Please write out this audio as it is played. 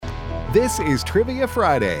This is Trivia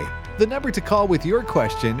Friday. The number to call with your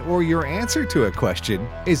question or your answer to a question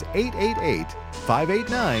is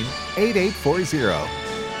 888-589-8840.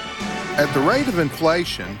 At the rate of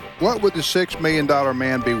inflation, what would the $6 million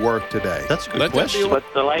man be worth today? That's a good question. But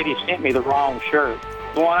the lady sent me the wrong shirt.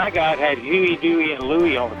 The one I got had Huey, Dewey, and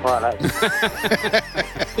Louie on the front of it.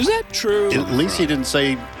 Is that true? At least he didn't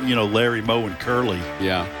say, Larry, Moe, and Curly.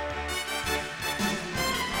 Yeah.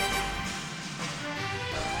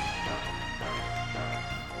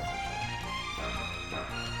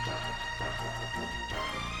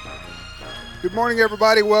 Good morning,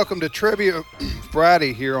 everybody. Welcome to Trivia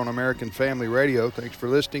Friday here on American Family Radio. Thanks for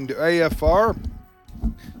listening to AFR.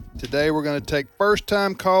 Today we're going to take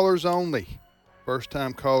first-time callers only.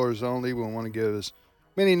 First-time callers only. We want to give as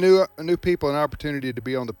many new people an opportunity to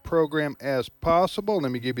be on the program as possible.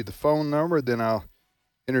 Let me give you the phone number, then I'll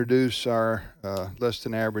introduce our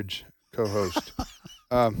less-than-average co-host.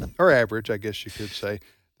 Or average, I guess you could say.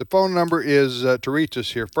 The phone number is to reach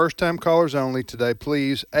us here. First-time callers only today,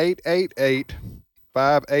 please,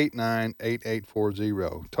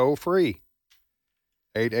 888-589-8840. Toll free,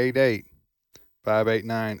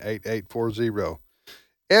 888-589-8840.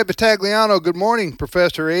 Ed Battagliano, good morning,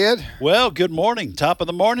 Professor Ed. Well, good morning. Top of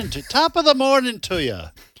the morning to you.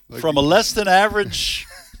 From a less than average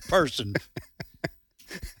person.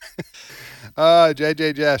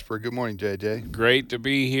 JJ Jasper, good morning, JJ. Great to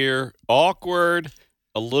be here. Awkward,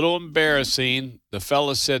 a little embarrassing. The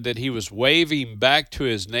fella said that he was waving back to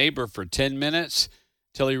his neighbor for 10 minutes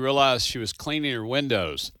till he realized she was cleaning her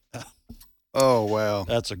windows. Oh, wow.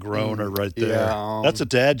 That's a groaner right there. Yeah, That's a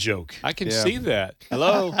dad joke. I can see that.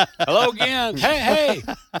 Hello. Hello again. Hey.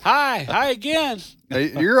 Hi again.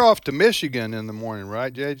 Hey, you're off to Michigan in the morning,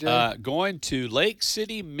 right, JJ? Going to Lake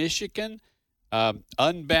City, Michigan.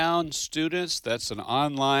 Unbound Students, that's an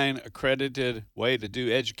online accredited way to do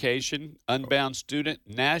education. Unbound Student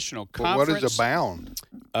National Conference. What is a bound?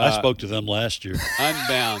 I spoke to them last year.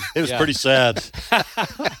 Unbound. It was pretty sad.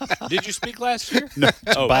 Did you speak last year? No,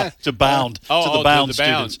 to Bound. To the Bound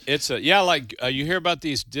students. It's you hear about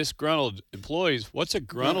these disgruntled employees. What's a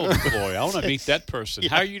gruntled employee? I want to meet that person.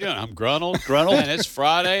 How are you doing? I'm gruntled. And it's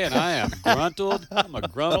Friday, and I am gruntled. I'm a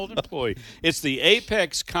gruntled employee. It's the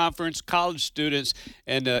Apex Conference, college students,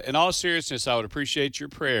 and in all seriousness, I would appreciate your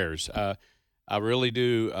prayers. I really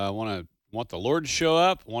do want the Lord to show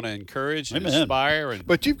up, want to encourage and inspire and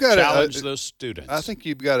but you've got challenge those students. I think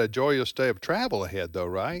you've got a joyous day of travel ahead, though,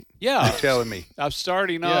 right? Yeah. You're telling me. I'm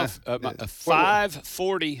starting off a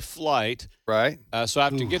 5:40 flight. Right. So I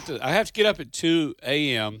have to get up at 2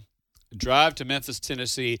 a.m., drive to Memphis,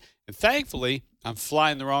 Tennessee, and thankfully I'm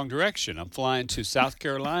flying the wrong direction. I'm flying to South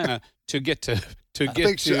Carolina to get to I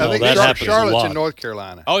think Charlotte's in North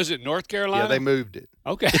Carolina. Oh, is it North Carolina? Yeah, they moved it.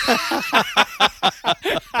 Okay.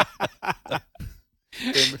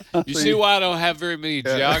 You see why I don't have very many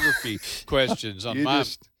geography questions on my.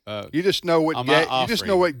 You just know what gate. You just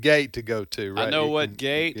know what gate to go to, right? I know what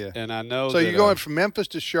gate, and I know. So you're going from Memphis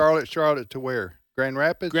to Charlotte. Charlotte to where? Grand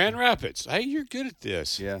Rapids. Grand Rapids. Hey, you're good at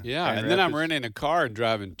this. Yeah. And then I'm renting a car and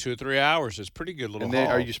driving 2 or 3 hours. It's a pretty good little. And then,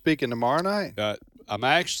 haul. are you speaking tomorrow night? I'm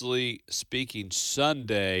actually speaking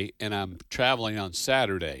Sunday, and I'm traveling on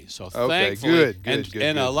Saturday. So thankfully, good.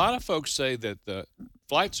 And a lot of folks say that the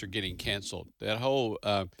flights are getting canceled. That whole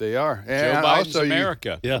they are. Joe Biden's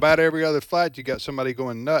America. About every other flight, you got somebody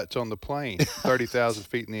going nuts on the plane, 30,000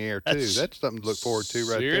 feet in the air too. That's something to look forward to,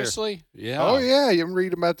 right Seriously? there. Yeah. Oh yeah, you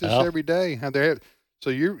read about this every day. How they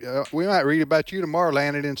so we might read about you tomorrow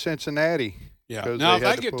landing in Cincinnati. Yeah. Now, if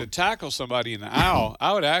I get to tackle somebody in the aisle,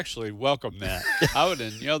 I would actually welcome that. I would,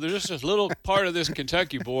 there's just this little part of this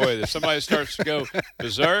Kentucky boy that somebody starts to go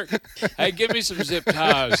berserk. Hey, give me some zip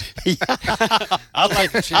ties. I'll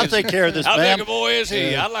take care of this, How ma'am. big a boy is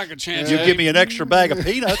he? I'd like a chance. You give me an extra bag of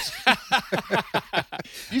peanuts.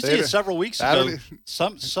 You see it several weeks ago.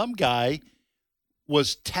 Some guy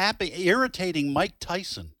was irritating Mike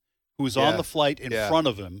Tyson, who was on the flight in front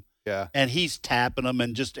of him. Yeah, and he's tapping him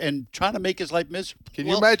and trying to make his life miserable. Can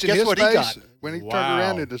you imagine his face when he turned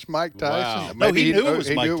around into Mike Tyson? Wow. No, he knew it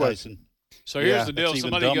was Mike Tyson. So here's the deal: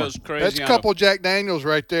 somebody goes crazy. That's a couple Jack Daniels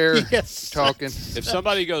right there. Yes. Talking. If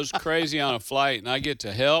somebody goes crazy on a flight and I get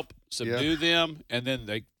to help subdue them, and then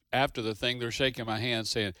after the thing they're shaking my hand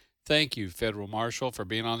saying, "Thank you, Federal Marshal, for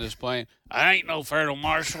being on this plane." I ain't no Federal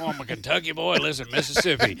Marshal. I'm a Kentucky boy. Listen,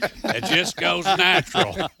 Mississippi. It just goes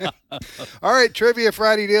natural. All right, Trivia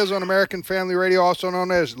Friday it is on American Family Radio, also known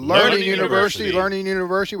as Learning University. Learning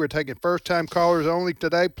University. We're taking first-time callers only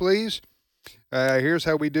today, please. Here's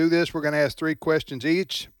how we do this. We're going to ask 3 questions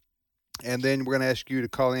each, and then we're going to ask you to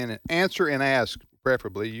call in and answer and ask,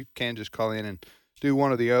 preferably. You can just call in and do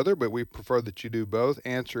one or the other, but we prefer that you do both.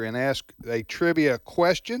 Answer and ask a trivia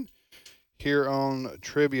question here on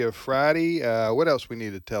Trivia Friday. What else we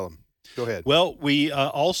need to tell them? Go ahead. Well, we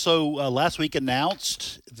also last week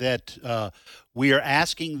announced that we are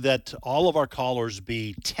asking that all of our callers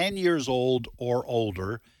be 10 years old or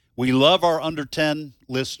older. We love our under 10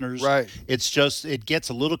 listeners. Right. It's just it gets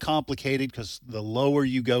a little complicated because the lower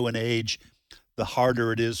you go in age, the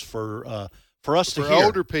harder it is for us to hear,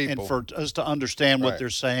 older people, and for us to understand what Right. they're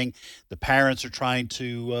saying. The parents are trying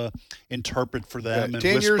to interpret for them and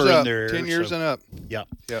 10 whisper years in up. their ear. 10 years and up. Yeah.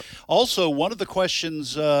 Yep. Also, one of the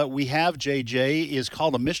questions we have, JJ, is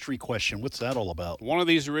called a mystery question. What's that all about? One of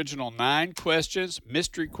these original 9 questions,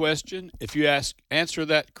 mystery question. If you answer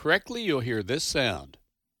that correctly, you'll hear this sound.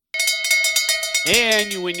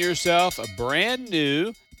 And you win yourself a brand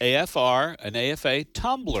new AFR, an AFA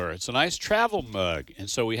tumbler. It's a nice travel mug. And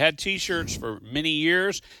so we had T-shirts for many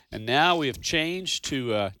years, and now we have changed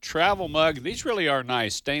to a travel mug. These really are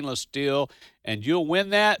nice, stainless steel, and you'll win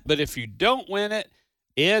that. But if you don't win it,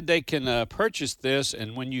 Ed, they can purchase this,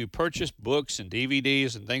 and when you purchase books and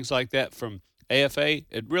DVDs and things like that from AFA,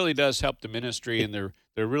 it really does help the ministry, and they're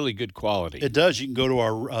really good quality. It does. You can go to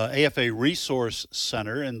our AFA Resource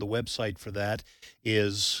Center, and the website for that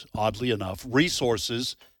is, oddly enough,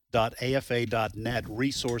 resources.afa.net,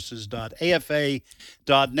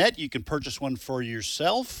 resources.afa.net. You can purchase one for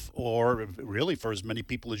yourself or really for as many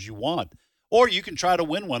people as you want. Or you can try to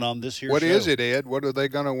win one on this here What show. is it, Ed? What are they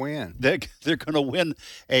going to win? They're going to win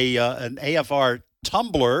an AFR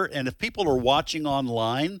tumbler, and if people are watching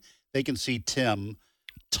online, they can see Tim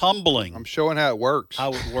tumbling. I'm showing how it works.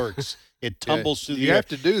 How it works. It tumbles through the You air. have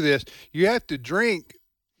to do this. You have to drink.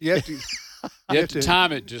 You have to. You have to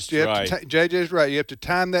time it just right. JJ's right. You have to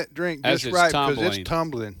time that drink As just it's right because tumbling. it's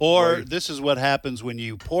tumbling. Or Right. this is what happens when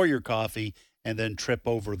you pour your coffee and then trip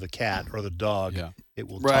over the cat or the dog. Yeah. It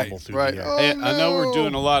will Right, tumble through right. the air. Oh, Hey, I know we're no.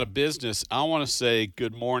 doing a lot of business. I want to say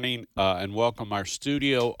good morning and welcome our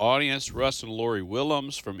studio audience, Russ and Lori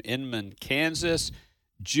Willems from Inman, Kansas,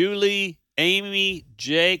 Julie, Amy,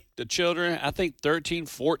 Jake, the children, I think 13,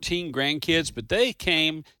 14 grandkids, but they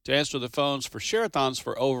came to answer the phones for Share-a-thons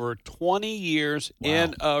for over 20 years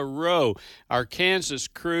in a row. Our Kansas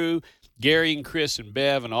crew, Gary and Chris and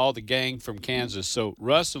Bev and all the gang from Kansas. So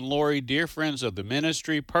Russ and Lori, dear friends of the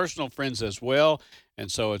ministry, personal friends as well, and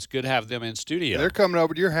so it's good to have them in studio. They're coming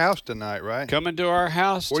over to your house tonight, right? Coming to our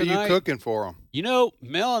house What tonight. are you cooking for them? You know,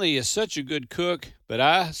 Melanie is such a good cook, but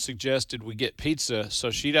I suggested we get pizza so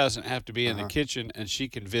she doesn't have to be in the kitchen and she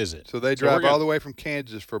can visit. So they we're drive gonna- all the way from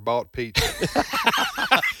Kansas for bought pizza.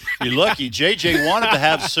 You're lucky. JJ wanted to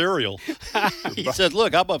have cereal. He said,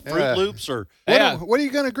 look, how about Fruit Yeah. Loops or Yeah. What are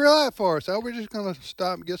you going to grill out for us? Oh, we're just going to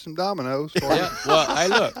stop and get some Domino's. For Yeah, well, hey,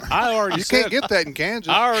 look, I already You said can't get that in Kansas.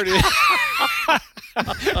 I already.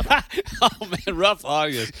 Oh man, rough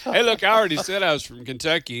audience. Hey, look, I already said I was from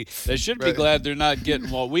Kentucky. They should be Right. glad they're not getting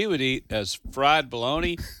what we would eat as fried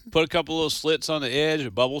bologna. Put a couple little slits on the edge,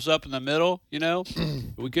 it bubbles up in the middle. You know,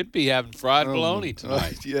 we could be having fried bologna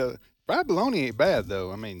tonight. Yeah. Fried bologna ain't bad,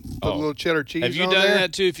 though. I mean, put a little cheddar cheese Have you on done there.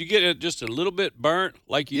 that too? If you get it just a little bit burnt,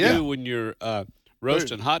 like you Yeah. do when you're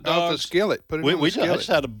roasting hot Off the dogs. skillet. Put it on the I skillet. just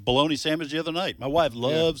had a bologna sandwich the other night. My wife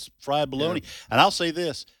loves fried bologna. And I'll say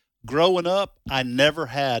this, growing up, I never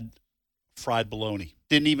had fried bologna.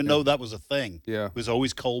 Didn't even know that was a thing. Yeah. It was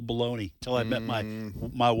always cold bologna until I met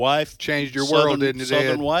my wife. Changed your world, didn't it,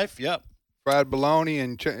 Southern Ed? wife, yep. Fried bologna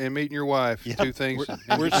and meeting your wife. Yeah. Two things.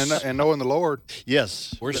 We're- and knowing the Lord.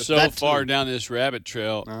 Yes. We're That- so that far too. down this rabbit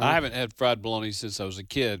trail. Uh-huh. I haven't had fried bologna since I was a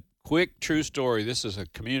kid. Quick, true story. This is a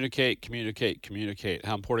communicate,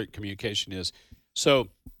 how important communication is. So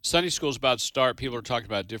Sunday school's about to start. People are talking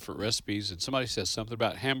about different recipes, and somebody says something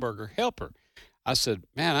about hamburger helper. I said,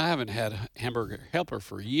 man, I haven't had a hamburger helper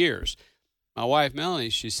for years. My wife, Melanie,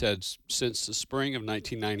 she said, since the spring of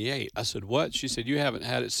 1998. I said, what? She said, you haven't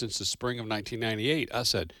had it since the spring of 1998. I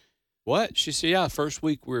said, what? She said, yeah, first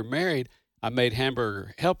week we were married, I made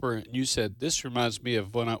hamburger helper, and you said, this reminds me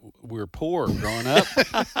of when we were poor growing up.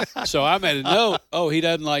 So I made a note, oh, he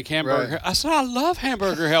doesn't like hamburger. Right. I said, I love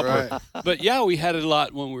hamburger helper. Right. But, yeah, we had it a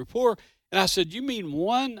lot when we were poor. And I said, you mean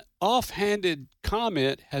one offhanded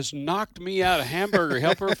comment has knocked me out of hamburger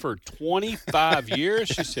helper for 25 years?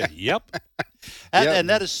 She said, yep. And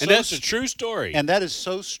that is so And that's a true story. And that is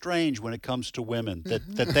so strange when it comes to women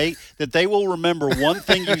that they will remember one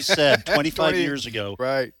thing you said 25 years ago.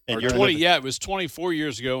 Right. And Or you're 20, living- yeah, it was 24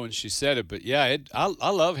 years ago when she said it, but yeah, I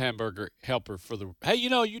love hamburger helper for the. Hey, you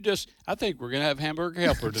know, I think we're gonna have hamburger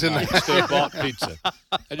helper tonight instead of bought pizza.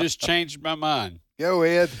 I just changed my mind. Go,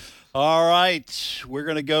 Ed. All right, we're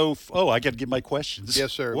going to go. I got to give my questions.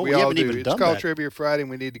 Yes, sir. Well, we all haven't do. even It's done called that. Trivia Friday, and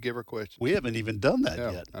we need to give her questions. We haven't even done that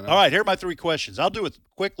Yeah, yet. I know. All right, here are my 3 questions. I'll do it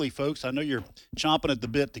quickly, folks. I know you're chomping at the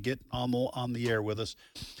bit to get on the air with us.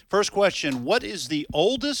 First question: what is the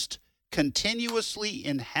oldest continuously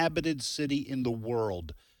inhabited city in the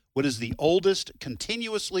world? What is the oldest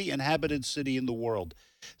continuously inhabited city in the world?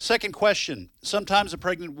 Second question: sometimes a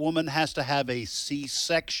pregnant woman has to have a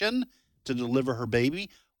C-section to deliver her baby.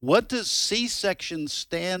 What does C-section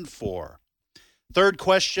stand for? Third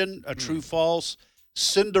question, a true-false.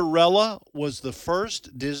 Cinderella was the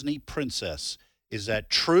first Disney princess. Is that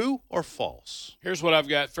true or false? Here's what I've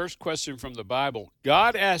got. First question from the Bible.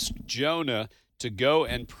 God asked Jonah to go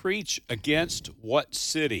and preach against what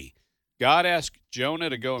city? God asked Jonah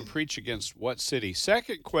to go and preach against what city?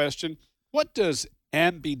 Second question, what does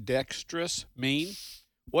ambidextrous mean?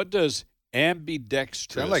 What does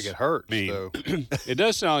ambidextrous Sounds like it hurts, mean? though. It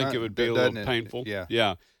does sound like it would be a little Doesn't it? painful. Yeah.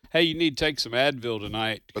 Yeah. Hey, you need to take some Advil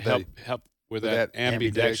tonight to But help with that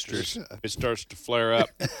ambidextrous. ambidextrous. It starts to flare up.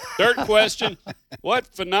 Third question, what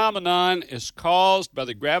phenomenon is caused by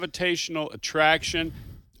the gravitational attraction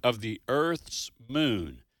of the Earth's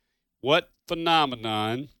moon? What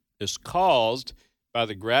phenomenon is caused by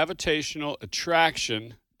the gravitational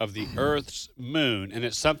attraction of the Earth's moon? And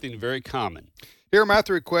it's something very common. Here are my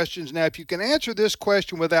 3 questions. Now, if you can answer this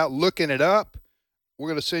question without looking it up, we're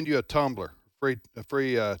going to send you a tumbler, a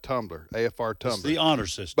free tumbler, AFR tumbler. It's the honor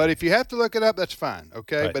system. But if you have to look it up, that's fine.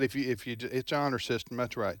 Okay. Right. But if you it's honor system,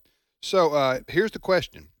 that's right. So here's the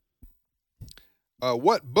question: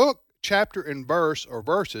 what book, chapter, and verse or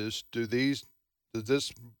verses does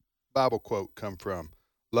this Bible quote come from?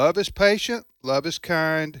 Love is patient. Love is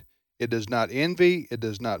kind. It does not envy. It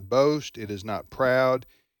does not boast. It is not proud.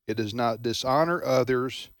 It does not dishonor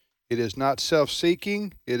others. It is not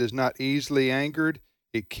self-seeking. It is not easily angered.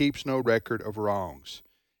 It keeps no record of wrongs.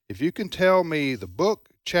 If you can tell me the book,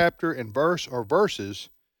 chapter, and verse or verses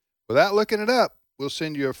without looking it up, we'll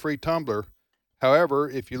send you a free tumbler. However,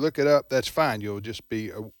 if you look it up, that's fine. You'll just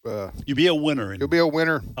be you'll be a winner in you'll be a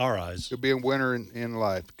winner. our eyes. You'll be a winner in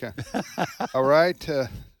life. Okay. All right. All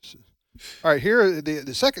right. Here,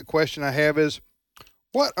 the second question I have is,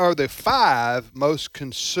 what are the 5 most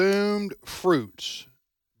consumed fruits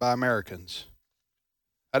by Americans?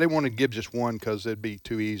 I didn't want to give just one because it'd be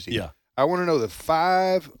too easy. Yeah. I want to know the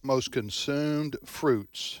 5 most consumed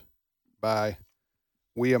fruits by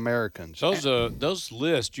we Americans. Those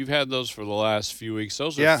lists, you've had those for the last few weeks.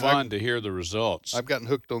 Those are fun to hear the results. I've gotten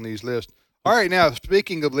hooked on these lists. All right, now,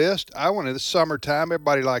 speaking of lists, this summertime,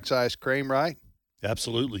 everybody likes ice cream, right?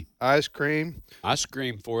 Absolutely. Ice cream. I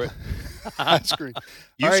scream for it. Ice cream.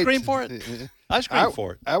 You All right. scream for it? I scream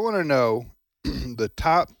for it. I want to know the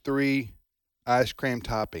top 3 ice cream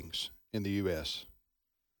toppings in the U.S.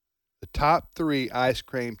 The top 3 ice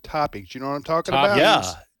cream toppings. You know what I'm talking about? Yeah.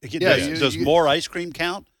 Does more ice cream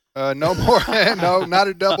count? No more. No, not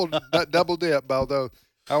a double dip, although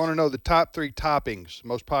I want to know the top 3 toppings,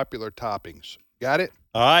 most popular toppings. Got it?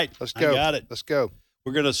 All right. Let's go. I got it. Let's go.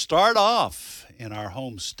 We're going to start off in our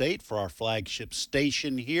home state for our flagship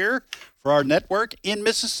station here for our network in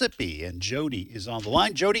Mississippi. And Jody is on the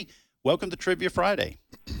line. Jody, welcome to Trivia Friday.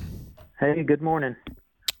 Hey, good morning.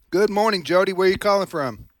 Good morning, Jody. Where are you calling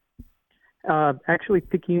from? Actually,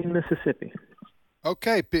 Picayune, Mississippi.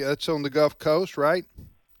 Okay, that's on the Gulf Coast, right?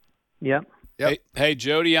 Yep. Hey,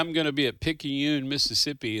 Jody, I'm going to be at Picayune,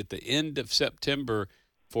 Mississippi at the end of September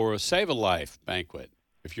for a Save a Life banquet.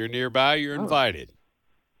 If you're nearby, you're invited.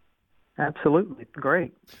 Absolutely.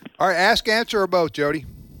 Great. All right, ask, answer, or both, Jody.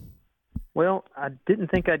 Well, I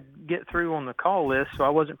didn't think I'd get through on the call list, so I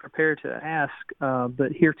wasn't prepared to ask,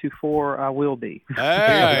 but heretofore I will be. Hey,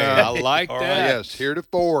 I like that. Yes,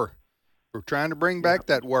 heretofore. We're trying to bring back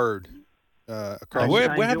that word. We're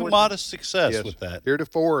having modest success with that.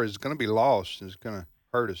 Heretofore is going to be lost. It's going to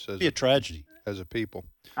hurt us It'd be a tragedy as a people.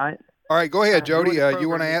 All right, go ahead, Jody. You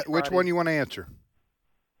want to which one you want to answer?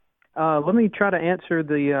 Let me try to answer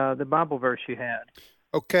the Bible verse you had.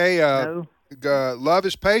 Okay. No. Love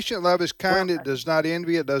is patient. Love is kind. It does not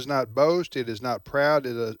envy. It does not boast. It is not proud.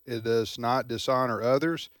 It does not dishonor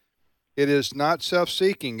others. It is not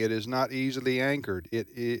self-seeking. It is not easily angered.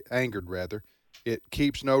 Angered rather. It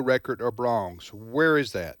keeps no record of wrongs. Where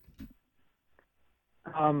is that?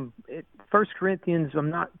 1 Corinthians. I'm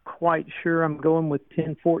not quite sure. I'm going with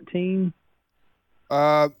 10:14.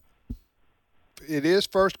 It is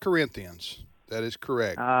 1 Corinthians. That is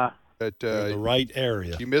correct. But the right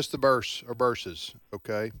area. You missed the verse or verses.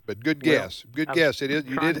 Okay, but good guess. Good guess. It is.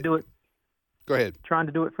 You did to do it. Go ahead. Trying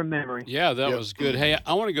to do it from memory. Yeah, that was good. Hey,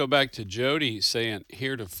 I want to go back to Jody saying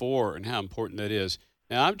heretofore and how important that is.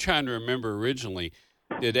 Now, I'm trying to remember originally,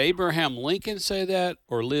 did Abraham Lincoln say that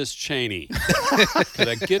or Liz Cheney? Because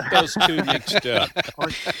I get those two mixed up.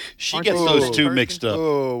 She gets those two mixed up.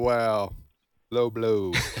 Oh, wow. Low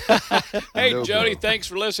blow. Hey, Low Jody, blow. thanks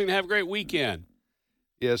for listening. Have a great weekend.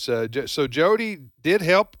 Yes, so Jody did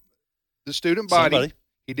help the student body. Somebody.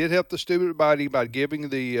 He did help the student body by giving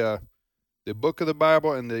the book of the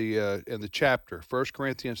Bible and the chapter, 1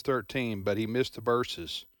 Corinthians 13, but he missed the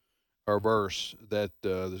verse that.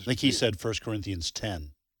 I think he said 1 Corinthians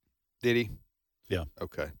 10. Did he? Yeah.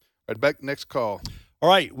 Okay. All right, back next call. All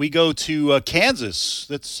right, we go to Kansas.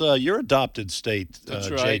 That's your adopted state,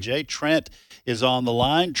 That's right. JJ. Trent is on the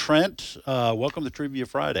line. Trent, welcome to Trivia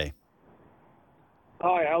Friday.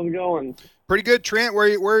 Hi, how's it going? Pretty good, Trent.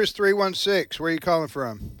 Where is 316? Where are you calling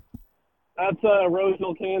from? That's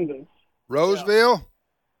Roseville, Kansas. Roseville?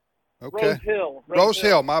 Okay. Rose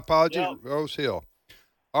Hill. My apologies. Yep. Rose Hill.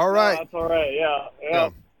 All right. No, that's all right. Yeah. Yeah.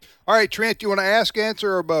 All right, Trent, do you want to ask,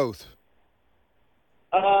 answer, or both?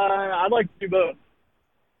 I'd like to do both.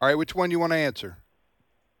 All right, which one do you want to answer?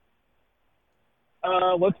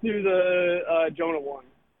 Let's do the Jonah one.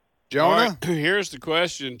 Jonah? All right, here's the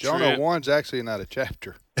question, Jonah Trent. 1's actually not a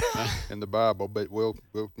chapter in the Bible, but we'll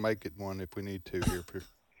make it one if we need to here.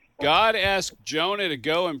 God asked Jonah to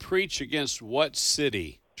go and preach against what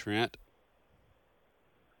city, Trent?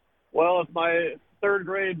 Well, if my third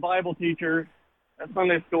grade Bible teacher at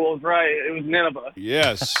Sunday school is right, it was Nineveh.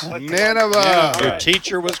 Yes. Nineveh. Yeah. Your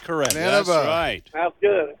teacher was correct. Nineveh. That's right. That's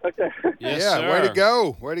good. Okay. Yes, yeah, sir. way to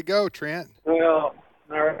go. Way to go, Trent. Well,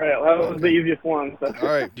 all right. That was the easiest one. So. All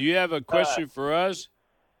right. Do you have a question for us?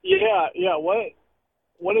 Yeah.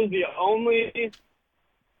 What is the only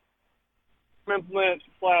implement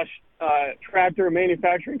 / tractor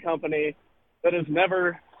manufacturing company that has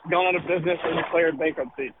never gone out of business or declared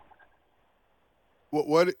bankruptcy?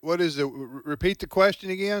 What is the? Repeat the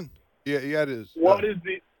question again. Yeah, it is. What is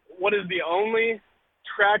the only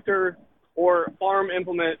tractor or farm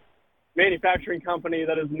implement manufacturing company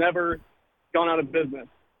that has never gone out of business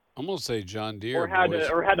I'm going to say John Deere. or had boys.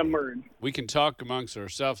 to merge? We can talk amongst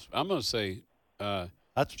ourselves. I'm going to say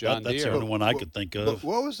That's John that's Deere. the only one I could think of.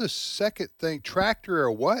 What was the second thing? Tractor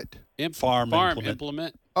or what? Farm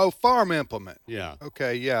implement. Oh, farm implement. Yeah.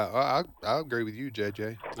 Okay, yeah, I agree with you,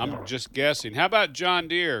 JJ. I'm just guessing. How about John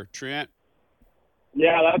Deere, Trent?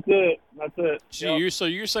 Yeah, that's it. So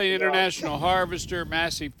you're saying International Harvester,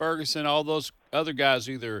 Massey Ferguson, all those other guys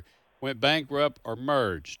either went bankrupt or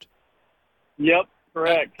merged. Yep,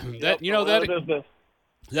 correct.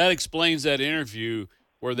 That explains that interview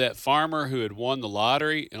where that farmer who had won the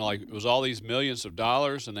lottery and it was all these millions of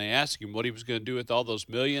dollars, and they asked him what he was going to do with all those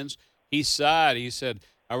millions. He sighed. He said,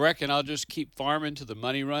 "I reckon I'll just keep farming till the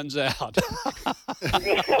money runs out."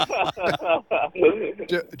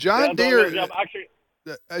 John Deere. Actually,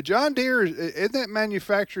 John Deere, isn't that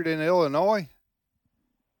manufactured in Illinois?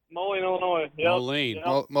 Moline, Illinois. Yep. Moline.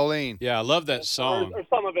 Yep. Moline. Yeah, I love that song. Or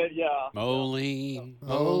some of it, yeah. Moline.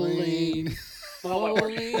 I'm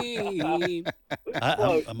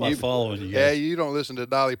not following you Yeah, guys. you don't listen to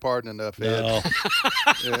Dolly Parton enough, Ed. No.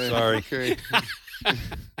 Yeah, Sorry. Okay.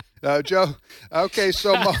 Joe. Okay,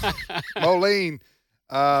 so Moline,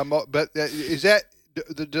 but is that?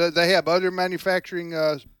 Do they have other manufacturing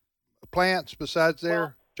plants besides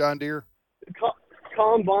there, John Deere?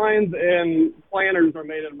 Combines and planters are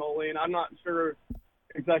made in Moline. I'm not sure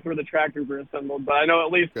exactly where the tractors are assembled, but I know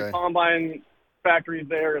at least the combine factories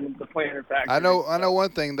there and the planter factory. I know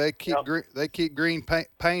one thing. They keep green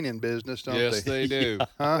paint in business, don't they? Yes, they do.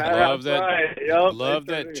 Huh? Love that. Right. Yep, Love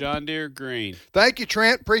they that do. John Deere green. Thank you,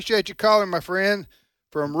 Trent. Appreciate you calling, my friend,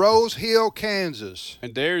 from Rose Hill, Kansas.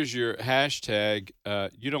 And there's your hashtag.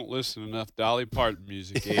 You don't listen enough Dolly Parton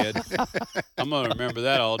music, Ed. I'm going to remember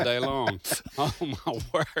that all day long. Oh, my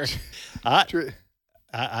word.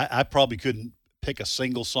 I probably couldn't pick a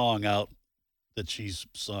single song out that she's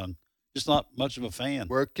sung. Just not much of a fan.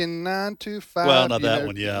 Working 9 to 5. Well, not that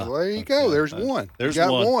one, yeah. Well, there you go. There's one. There's you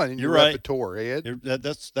got one. in You're your right. repertoire, Ed.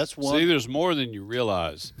 That's one. See, there's more than you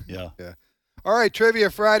realize. Yeah. All right, Trivia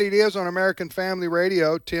Friday it is on American Family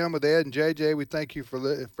Radio. Tim with Ed and JJ, we thank you for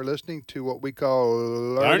listening to what we call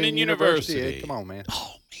Learning University. Ed, come on, man.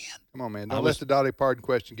 Oh man. Come on, man. Don't let the Dolly Parton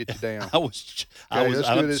question get you down. I'm sorry.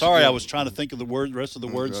 again. I was trying to think of the rest of the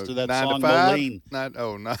words to that 9 song, to 5? Moline.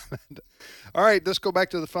 No. All right, let's go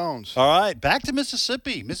back to the phones. All right, back to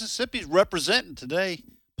Mississippi. Mississippi's representing today.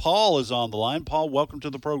 Paul is on the line. Paul, welcome to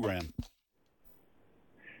the program.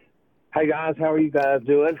 Hey, guys. How are you guys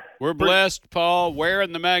doing? We're blessed, Paul. Where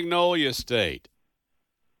in the Magnolia State?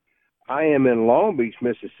 I am in Long Beach,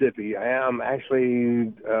 Mississippi. I am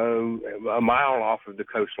actually a mile off of the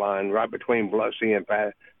coastline, right between Biloxi and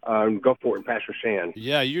Gulfport and Pastor Sand.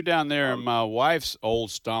 Yeah, you're down there in my wife's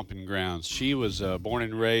old stomping grounds. She was born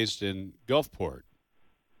and raised in Gulfport.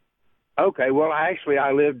 Okay, well, I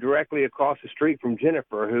lived directly across the street from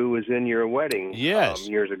Jennifer, who was in your wedding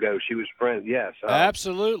years ago. She was friends, yes.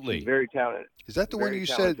 Absolutely. Very talented. Is that the one you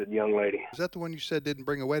said? Young lady. Is that the one you said didn't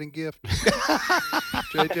bring a wedding gift?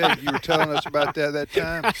 JJ, you were telling us about that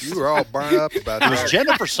time. You were all burned up about that. It was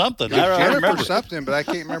Jennifer something. I remember something, but I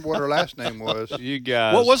can't remember what her last name was. You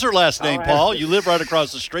guys. What was her last name, Paul? You live right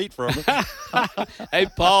across the street from her. Hey,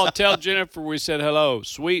 Paul, tell Jennifer we said hello.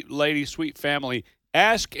 Sweet lady, sweet family.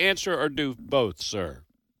 Ask, answer, or do both, sir?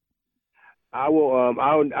 I will.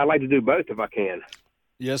 I'd like to do both if I can.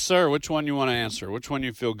 Yes, sir. Which one you want to answer? Which one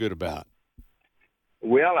you feel good about?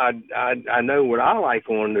 Well, I know what I like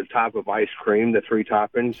on the top of ice cream, the 3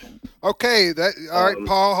 toppings. Okay. All right,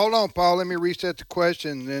 Paul. Hold on, Paul. Let me reset the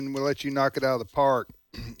question, then we'll let you knock it out of the park.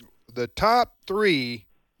 The top 3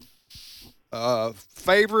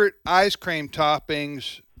 favorite ice cream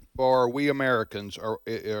toppings for we Americans are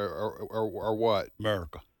what?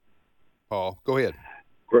 America. Paul, go ahead.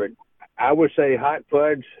 Great. I would say hot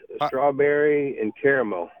fudge, strawberry, and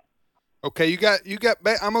caramel. Okay, you got.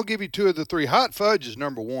 I'm gonna give you 2 of the 3. Hot fudge is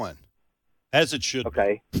number 1, as it should.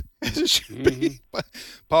 Okay, as it should be.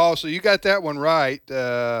 Paul, so you got that one right.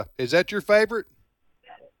 Is that your favorite?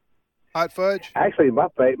 Hot fudge. Actually, my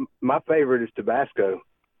favorite is Tabasco.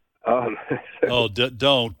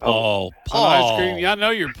 Don't, Paul. Paul. Ice cream. I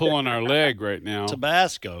know you're pulling our leg right now.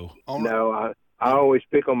 Tabasco. No, I always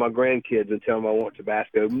pick on my grandkids and tell them I want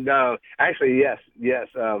Tabasco. No, actually, yes.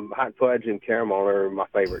 Hot fudge and caramel are my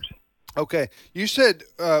favorites. Okay. You said,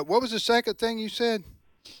 what was the second thing you said?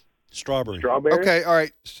 Strawberry. Okay, all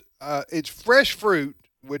right. It's fresh fruit,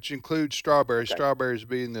 which includes strawberries. Okay. Strawberries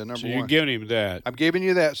being the number 1. So you're giving him that. I'm giving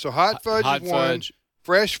you that. So hot fudge is 1.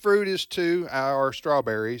 Fresh fruit is 2, or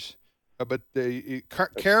strawberries. But the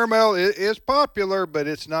caramel is popular, but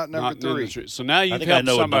it's not number 3. So now you've helped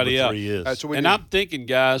somebody else. And I'm thinking,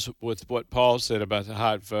 guys, with what Paul said about the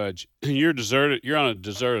hot fudge, you're on a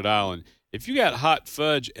deserted island. If you got hot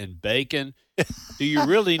fudge and bacon, do you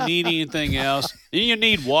really need anything else? You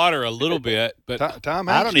need water a little bit, but Tom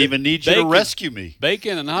Hanks I don't even need you to rescue me.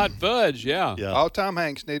 Bacon and hot fudge, yeah. All Tom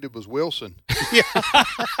Hanks needed was Wilson.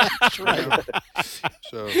 That's right.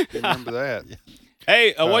 So remember that.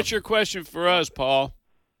 Hey, what's your question for us, Paul?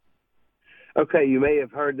 Okay, you may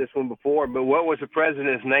have heard this one before, but what was the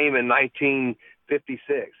president's name in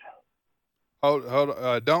 1956? Hold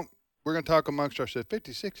on. We're going to talk amongst ourselves.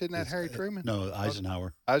 56, isn't that Harry Truman? No,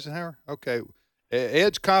 Eisenhower. Eisenhower? Okay.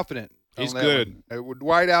 Ed's confident. He's good.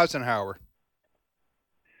 Dwight Eisenhower.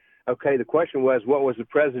 Okay, the question was, what was the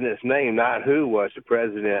president's name, not who was the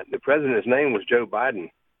president. The president's name was Joe Biden.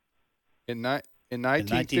 In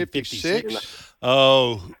 1956?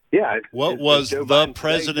 Oh. Yeah. What was the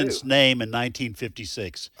president's name in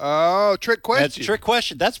 1956? Oh, trick question. That's a trick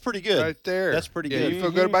question. That's pretty good. Right there. That's pretty good. You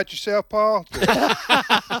feel good about yourself, Paul?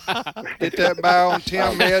 Hit that bow on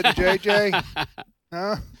Tim, Ed, and JJ?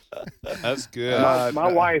 Huh? That's good.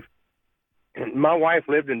 My wife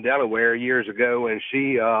lived in Delaware years ago, and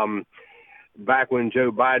she back when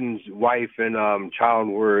Joe Biden's wife and child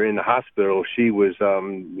were in the hospital, she was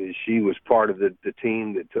part of the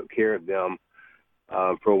team that took care of them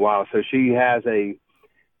for a while. So she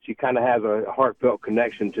kind of has a heartfelt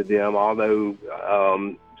connection to them, although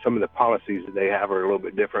some of the policies that they have are a little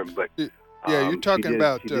bit different. But yeah, you're talking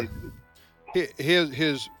about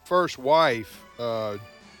his first wife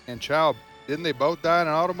and child. Didn't they both die in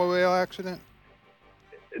an automobile accident?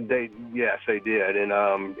 Yes, they did, and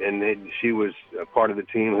she was a part of the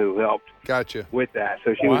team who helped. Gotcha. With that,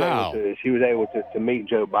 so she was able to meet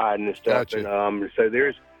Joe Biden and stuff. Gotcha. And so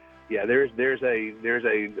there's a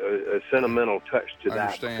sentimental touch to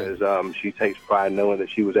that because she takes pride knowing that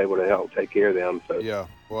she was able to help take care of them. So yeah,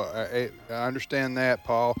 well, I understand that,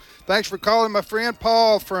 Paul. Thanks for calling, my friend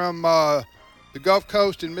Paul from the Gulf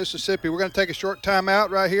Coast in Mississippi. We're going to take a short time out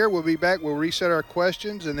right here. We'll be back. We'll reset our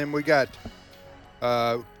questions, and then we got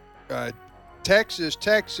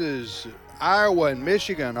Texas, Iowa, and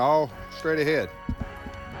Michigan all straight ahead.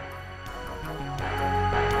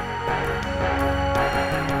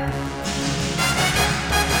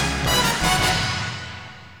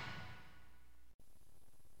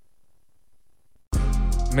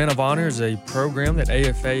 Men of Honor is a program that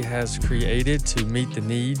AFA has created to meet the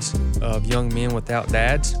needs of young men without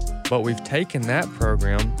dads. But we've taken that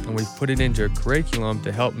program and we've put it into a curriculum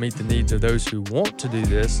to help meet the needs of those who want to do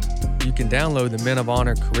this. You can download the Men of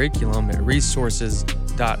Honor curriculum at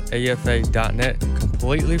resources.afafc.org. www.afa.net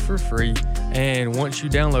completely for free. And once you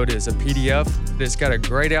download it, it's a PDF. It's got a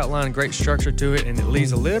great outline, great structure to it, and it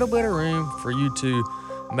leaves a little bit of room for you to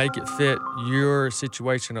make it fit your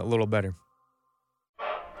situation a little better.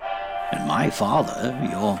 And my father,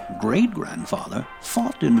 your great-grandfather,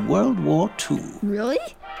 fought in World War II. Really?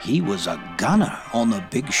 He was a gunner on the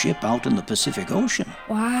big ship out in the Pacific Ocean.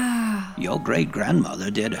 Wow. Your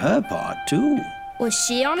great-grandmother did her part, too. Was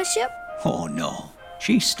she on a ship? Oh, no.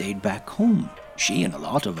 She stayed back home. She and a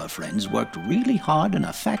lot of her friends worked really hard in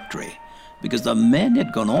a factory because the men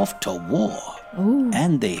had gone off to war. Ooh.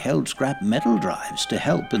 And they held scrap metal drives to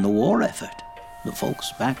help in the war effort. The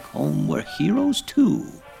folks back home were heroes, too.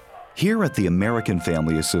 Here at the American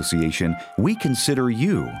Family Association, we consider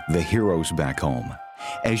you the heroes back home.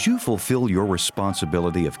 As you fulfill your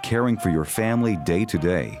responsibility of caring for your family day to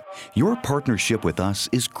day, your partnership with us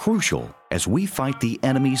is crucial as we fight the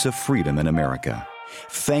enemies of freedom in America.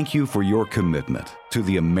 Thank you for your commitment to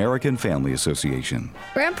the American Family Association.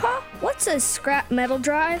 Grandpa, what's a scrap metal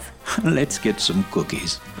drive? Let's get some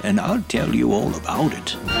cookies, and I'll tell you all about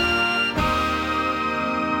it.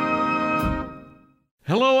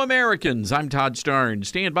 Hello, Americans. I'm Todd Starnes.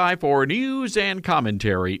 Stand by for news and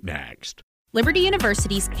commentary next. Liberty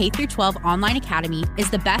University's K-12 online academy is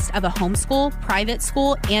the best of a homeschool, private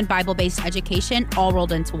school, and Bible-based education all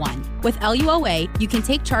rolled into one. With LUOA, you can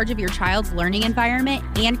take charge of your child's learning environment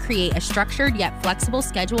and create a structured yet flexible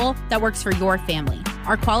schedule that works for your family.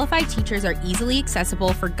 Our qualified teachers are easily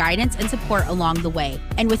accessible for guidance and support along the way.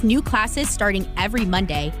 And with new classes starting every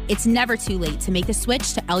Monday, it's never too late to make the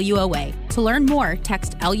switch to LUOA. To learn more,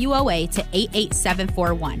 text LUOA to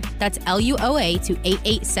 88741. That's LUOA to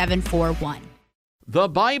 88741. The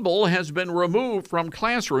Bible has been removed from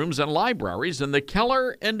classrooms and libraries in the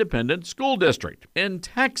Keller Independent School District in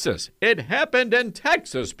Texas. It happened in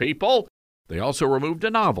Texas, people. They also removed a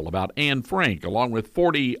novel about Anne Frank along with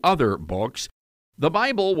 40 other books. The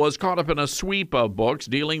Bible was caught up in a sweep of books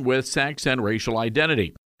dealing with sex and racial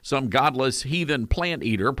identity. Some godless heathen plant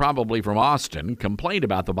eater, probably from Austin, complained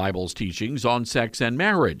about the Bible's teachings on sex and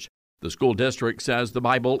marriage. The school district says the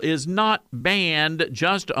Bible is not banned,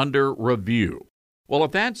 just under review. Well,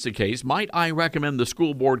 if that's the case, might I recommend the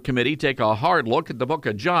school board committee take a hard look at the book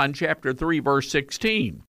of John, chapter 3, verse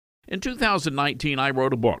 16. In 2019, I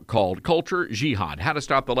wrote a book called Culture Jihad, How to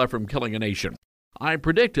Stop the Left from Killing a Nation. I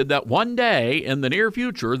predicted that one day in the near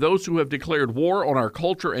future, those who have declared war on our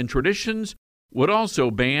culture and traditions would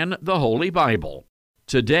also ban the Holy Bible.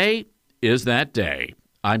 Today is that day.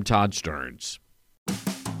 I'm Todd Starnes.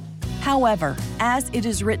 However, as it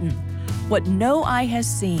is written, what no eye has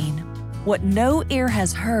seen, what no ear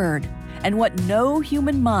has heard, and what no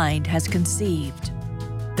human mind has conceived,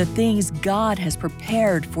 the things God has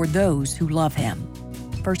prepared for those who love Him.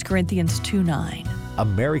 1 Corinthians 2:9.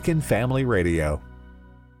 American Family Radio.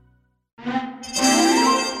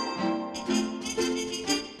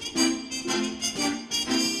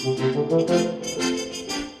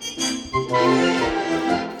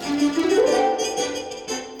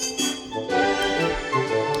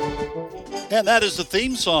 And that is the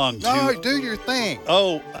theme song. No, do your thing.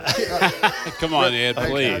 Oh. Come on, Ed,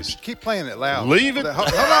 please. Keep playing it loud. Leave it. Hold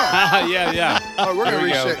on. Yeah. Oh, we're going to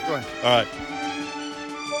reset. Go ahead. All right.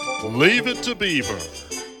 Leave It to Beaver.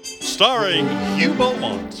 Starring Hugh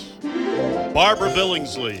Beaumont, Barbara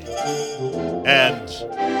Billingsley, and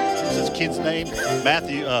what's his kid's name?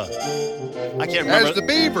 Matthew. I can't remember. As the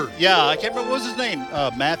Beaver. Yeah, I can't remember. What was his name?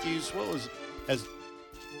 Matthews. What was as?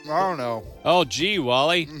 I don't know. Oh, gee,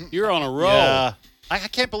 Wally, you're on a roll. Yeah. I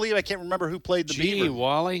can't believe I can't remember who played the Beaver. Gee,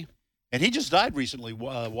 Wally. And he just died recently.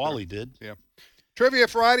 Wally did. Yeah. Trivia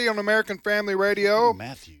Friday on American Family Radio.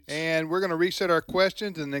 Matthews. And we're going to reset our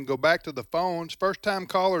questions and then go back to the phones. First-time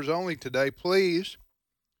callers only today, please.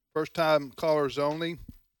 First-time callers only.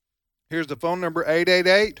 Here's the phone number,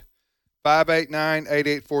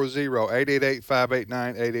 888-589-8840,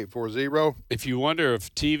 888-589-8840. If you wonder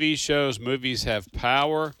if TV shows, movies have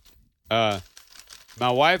power, my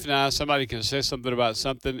wife and I, somebody can say something about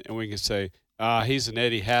something, and we can say, he's an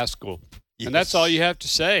Eddie Haskell. Yes. And that's all you have to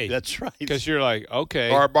say. That's right. Because you're like, okay.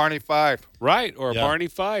 Or Barney Fife. Right, or Barney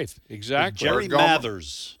Fife. Exactly. Jerry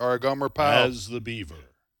Mathers. Or Gomer Pyle. As the Beaver.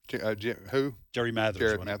 Who? Jerry Mathers.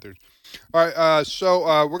 Jared Mathers. All right, so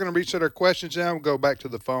we're going to reset our questions now and go back to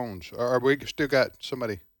the phones. Or we still got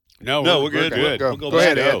somebody? No, we're good. Okay. We'll go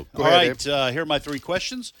ahead, Ed. Ed. All right, here are my three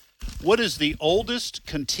questions. What is the oldest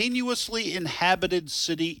continuously inhabited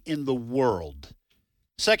city in the world?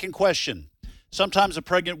 Second question. Sometimes a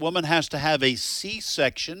pregnant woman has to have a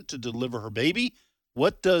C-section to deliver her baby.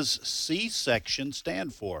 What does C-section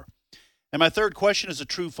stand for? And my third question is a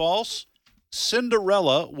true-false.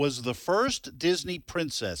 Cinderella was the first Disney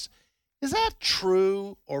princess. Is that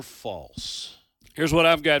true or false? Here's what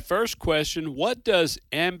I've got. First question, what does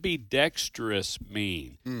ambidextrous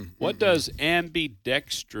mean? What does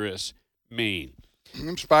ambidextrous mean?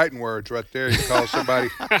 Them fighting words right there. You call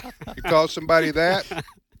somebody that?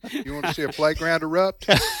 You want to see a playground erupt?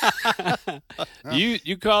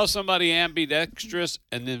 You call somebody ambidextrous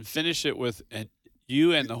and then finish it with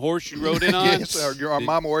you and the horse you rode in on? Yes, your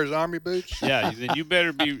mama wears army boots? Yeah, then you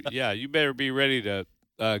better be ready to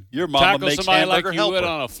your mama tackle makes somebody like hamburger you would helper.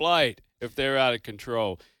 on a flight if they're out of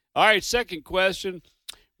control. All right, second question.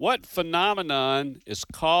 What phenomenon is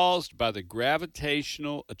caused by the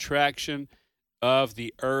gravitational attraction of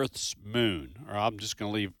the Earth's moon? Or I'm just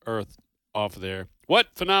going to leave Earth off of there.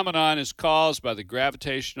 What phenomenon is caused by the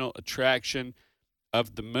gravitational attraction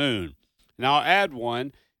of the moon? And I'll add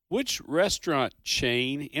one. Which restaurant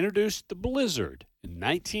chain introduced the blizzard in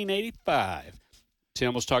 1985?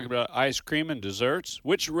 Tim was talking about ice cream and desserts.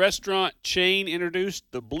 Which restaurant chain introduced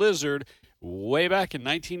the blizzard way back in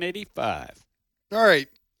 1985? All right.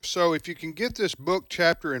 So if you can get this book,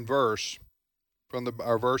 chapter, and verse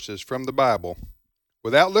verses from the Bible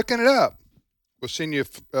without looking it up, we'll send you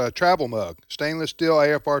a travel mug, stainless steel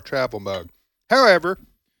AFR travel mug. However,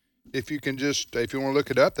 if you want to look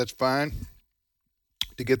it up, that's fine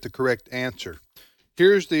to get the correct answer.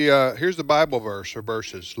 Here's the Bible verse or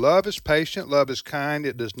verses. Love is patient, love is kind,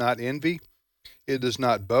 it does not envy, it does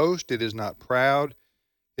not boast, it is not proud,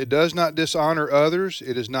 it does not dishonor others,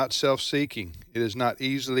 it is not self-seeking, it is not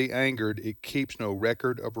easily angered, it keeps no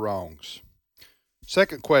record of wrongs.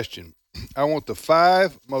 Second question. I want the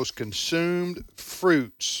 5 most consumed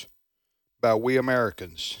fruits by we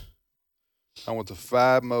Americans. I want the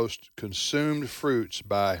 5 most consumed fruits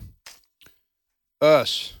by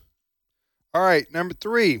us. All right, number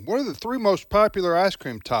 3. What are the 3 most popular ice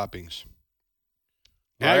cream toppings?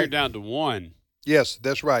 Now you're down to 1. Yes,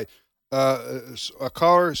 that's right. A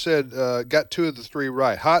caller said got 2 of the 3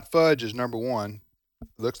 right. Hot fudge is number 1.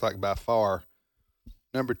 Looks like by far.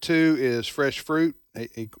 Number 2 is fresh fruit,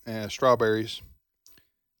 strawberries.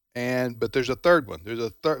 But there's a third one.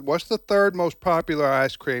 What's the 3rd most popular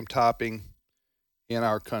ice cream topping in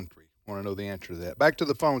our country? I want to know the answer to that. Back to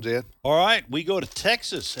the phones, Ed. All right, we go to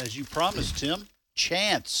Texas, as you promised, Tim.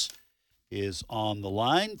 Chance is on the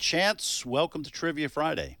line. Chance, welcome to Trivia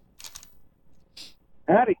Friday.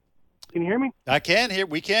 Howdy. Can you hear me?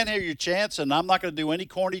 We can hear you, Chance, and I'm not going to do any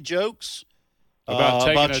corny jokes. About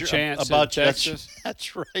taking a chance in Texas?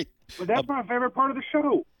 That's right. Well, that's my favorite part of the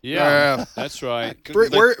show. Yeah, that's right.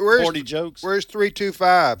 Where's corny jokes? Where's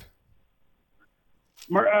 325?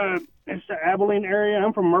 It's the Abilene area.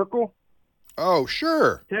 I'm from Merkel. Oh,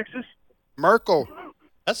 sure. Texas. Merkel.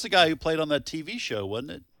 That's the guy who played on that TV show,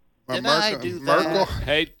 wasn't it? Did I do that? Merkel.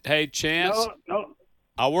 Hey, Chance. No.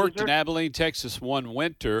 I worked in Abilene, Texas one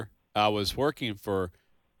winter. I was working for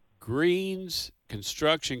Green's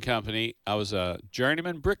Construction Company. I was a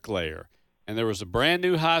journeyman bricklayer, and there was a brand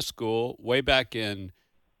new high school way back in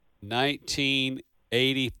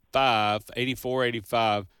 1985, 84,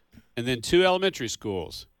 85, and then 2 elementary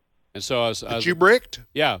schools. And so I was you bricked?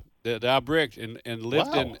 Yeah, I bricked and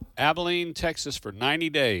lived in Abilene, Texas for 90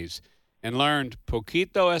 days and learned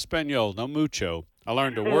poquito español, no mucho. I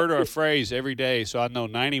learned a word or a phrase every day, so I know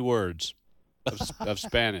 90 words of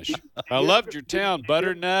Spanish. I loved your town,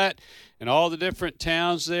 Butternut, and all the different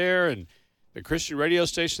towns there, and the Christian radio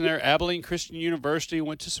station there, Abilene Christian University.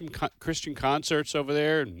 Went to some Christian concerts over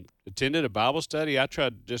there and attended a Bible study. I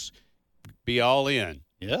tried to just be all in.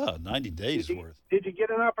 Yeah, 90 days worth. Did you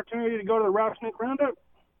get an opportunity to go to the Rattlesnake Roundup?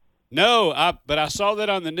 No, but I saw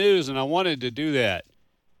that on the news, and I wanted to do that.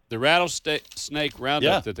 The Rattlesnake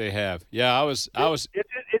Roundup that they have. Yeah, I was. It's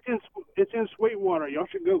in Sweetwater. Y'all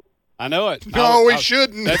should go. I know it. No, we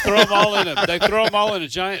shouldn't. They throw them all in a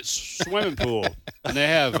giant swimming pool, and they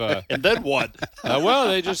have. And then what? Well,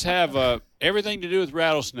 they just have everything to do with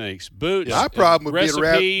rattlesnakes, boots. My problem would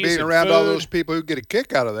be being around all those food. people who get a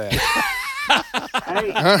kick out of that.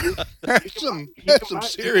 That's some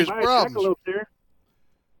serious problems.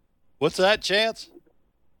 What's that, Chance?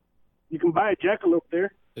 You can buy a jackalope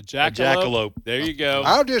there. A jackalope. There you go.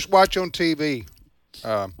 I'll just watch on TV.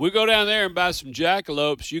 We go down there and buy some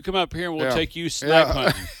jackalopes. You come up here and we'll take you snipe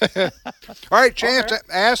hunting. All right, Chance,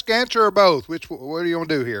 ask, answer, or both. What do you want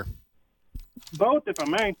to do here? Both, if I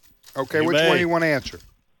may. Okay, which one do you want to answer?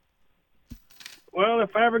 Well,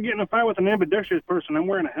 if I ever get in a fight with an ambidextrous person, I'm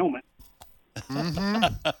wearing a helmet.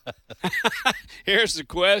 Mm-hmm. Here's the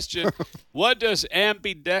question. What does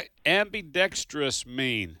ambidextrous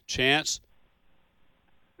mean, Chance?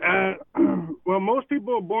 Well, Well, most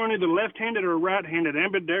people are born either left-handed or right-handed.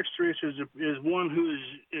 Ambidextrous is one who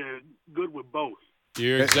is good with both.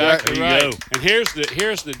 You're exactly right. And here's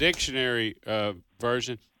the dictionary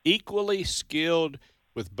version: equally skilled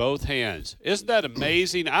with both hands. Isn't that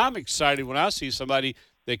amazing? I'm excited when I see somebody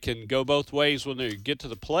that can go both ways when they get to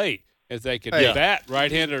the plate. If they can bat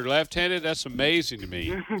right-handed or left-handed, that's amazing to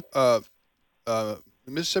me.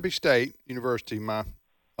 Mississippi State University, my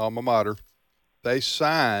alma mater, they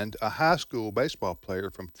signed a high school baseball player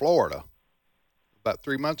from Florida about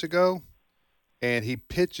 3 months ago, and he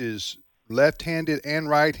pitches left-handed and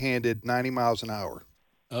right-handed 90 miles an hour.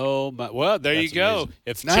 Oh my! Well, there you go.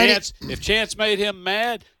 Amazing. If Chance made him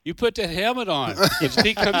mad, you put that helmet on. If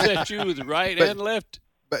he comes at you with right and left,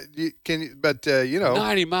 but you know,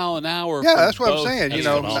 90 mile an hour. Yeah, that's what I'm saying. That's you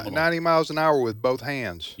know, phenomenal. 90 miles an hour with both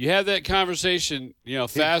hands. You have that conversation. You know,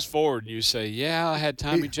 fast forward, and you say, "Yeah, I had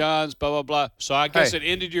Tommy Johns, blah blah blah." So I guess it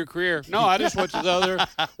ended your career. No, I just went to the other.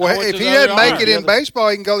 Well, if he doesn't make it in baseball,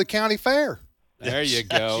 he can go to the county fair. There you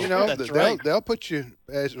go. You know, That's right. they'll put you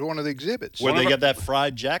as one of the exhibits. Where they got that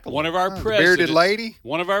fried jackal. One of our presidents, bearded lady.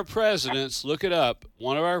 One of our presidents, look it up.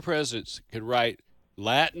 One of our presidents could write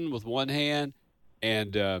Latin with one hand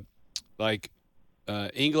and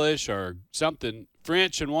English or something,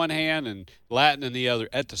 French in one hand and Latin in the other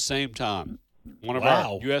at the same time. One of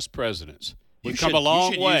our U.S. presidents. We've come a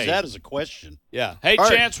long way. You should use that as a question. Yeah. Hey,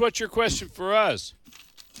 Chance, what's your question for us?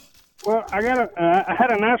 Well, I had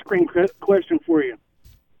an ice cream question for you.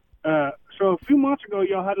 So a few months ago,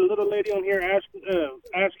 y'all had a little lady on here asking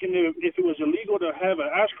if it was illegal to have an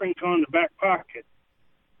ice cream cone in the back pocket.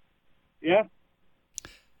 Yeah?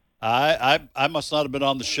 I must not have been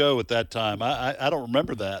on the show at that time. I don't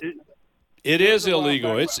remember that. It is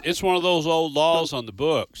illegal. It's one of those old laws on the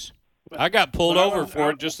books. I got pulled over for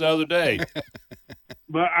it just the other day.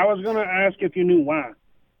 But I was going to ask if you knew why.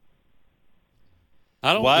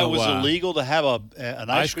 I don't why know it was why. illegal to have an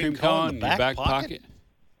ice cream cone in the back pocket?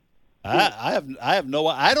 I have no.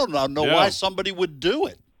 I don't know why somebody would do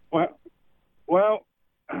it. Well,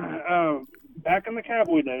 back in the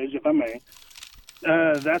cowboy days, if I may,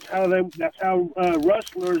 that's how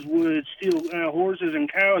rustlers would steal horses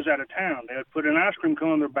and cows out of town. They would put an ice cream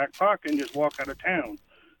cone in their back pocket and just walk out of town.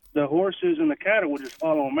 The horses and the cattle would just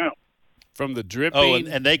follow them out. From the dripping. Oh,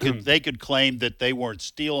 and they could claim that they weren't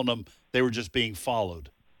stealing them. They were just being followed.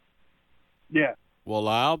 Yeah. Well,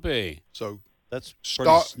 I'll be. So that's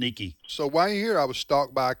pretty sneaky. So while you're here, I was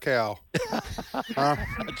stalked by a cow.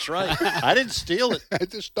 That's right. I didn't steal it.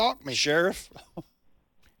 It just stalked me. Sheriff.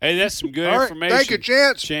 Hey, that's some good All right, information. thank you,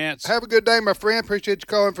 Chance. Have a good day, my friend. Appreciate you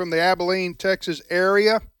calling from the Abilene, Texas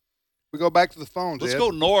area. We go back to the phones. Let's Ed. go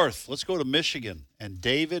north. Let's go to Michigan. And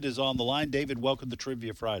David is on the line. David, welcome to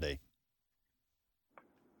Trivia Friday.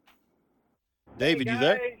 David, you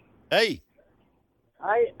there? Hey.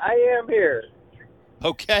 I am here.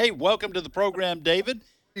 Okay, welcome to the program, David.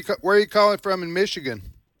 Where are you calling from in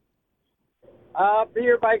Michigan?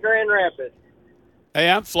 Here by Grand Rapids. Hey,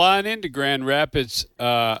 I'm flying into Grand Rapids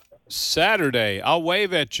Saturday. I'll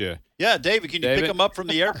wave at you. Yeah, David, can you pick him up from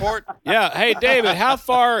the airport? Yeah. Hey, David, how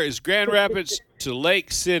far is Grand Rapids to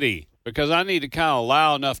Lake City? Because I need to kind of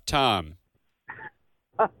allow enough time.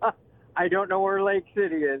 I don't know where Lake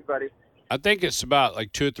City is, buddy. I think it's about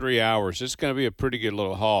like 2 or 3 hours. It's going to be a pretty good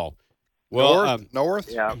little haul. Well, north?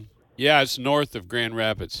 Yeah. Yeah, it's north of Grand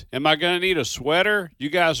Rapids. Am I going to need a sweater? You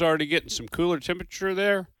guys already getting some cooler temperature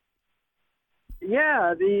there?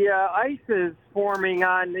 Yeah, the ice is forming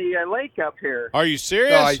on the lake up here. Are you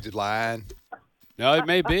serious? No, he's lying. No, it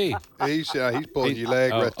may be. He's pulling your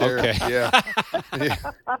leg right there. Okay. Yeah.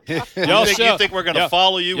 You think we're going to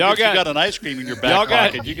follow you if you got an ice cream in your back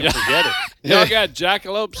pocket? You can forget it. Y'all got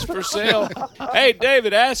jackalopes for sale? Hey,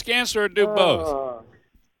 David, ask, answer, or do both.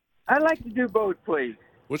 I'd like to do both, please.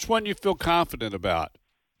 Which one you feel confident about?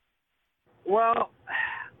 Well,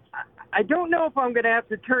 I don't know if I'm going to have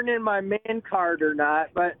to turn in my man card or not,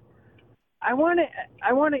 but I want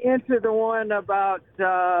to answer the one about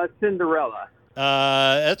Cinderella.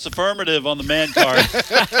 That's affirmative on the man card.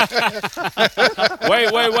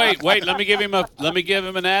 Wait. Let me give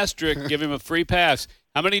him an asterisk. Give him a free pass.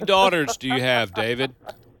 How many daughters do you have, David?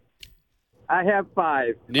 I have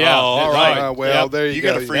 5. Yeah. All right. There you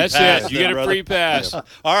go. Get a free That's pass. it. You get a free pass. All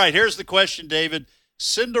right. Here's the question, David.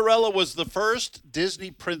 Cinderella was the first Disney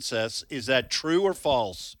princess. Is that true or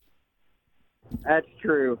false? That's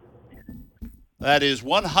true. That is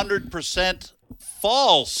 100%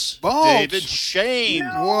 false. David, shame.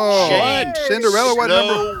 Whoa. Shame. Cinderella was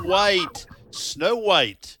Snow White. Snow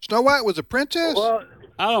White. Snow White was a princess? Well,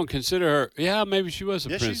 I don't consider her. Yeah, maybe she was a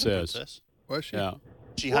princess. She's a princess. Was she? Yeah.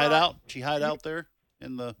 She hide out? She hide out there?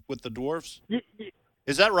 with the dwarfs?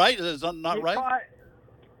 Is that right? Is that not right?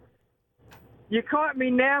 You caught me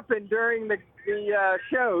napping during the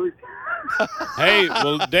shows. Hey,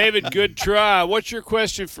 well, David, good try. What's your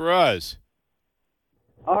question for us?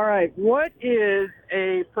 All right. What is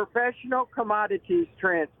a professional commodities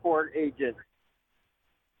transport agent?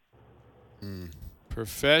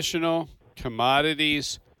 Professional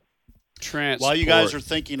commodities transport. While you guys are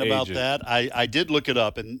thinking about agent. that, I did look it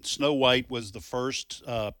up, and Snow White was the first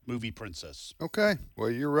movie princess. Okay. Well,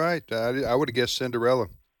 you're right. I would have guessed Cinderella.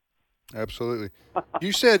 Absolutely.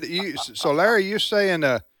 You said so, Larry. You're saying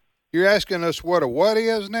you're asking us what a what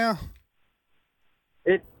is now?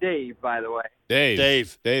 It's Dave, by the way.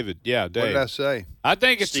 David. Yeah, Dave. What did I say? I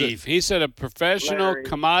think it's Steve. he said a professional Larry.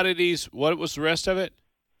 commodities. What was the rest of it?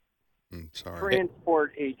 Sorry.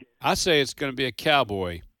 Transport agent. I say it's going to be a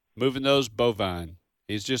cowboy moving those bovine.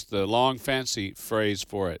 He's just the long fancy phrase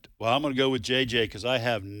for it. Well, I'm going to go with JJ because I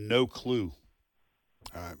have no clue.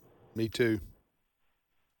 All right. Me too.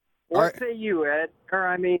 What say you, Ed? Or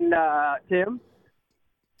I mean, Tim?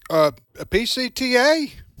 A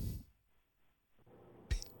PCTA.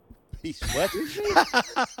 What?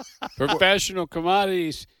 Professional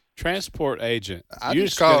commodities transport agent. I You're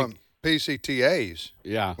just call gonna- them PCTAs.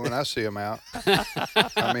 Yeah. When I see them out.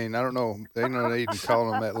 I mean, I don't know. They don't even call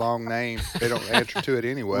them that long name. They don't answer to it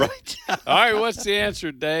anyway. Right. All right, what's the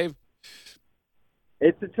answer, Dave?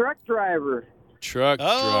 It's a truck driver. Truck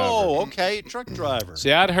driver. Oh, okay, truck driver.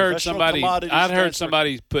 See, I'd heard Professional somebody commodities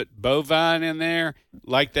transport. put bovine in there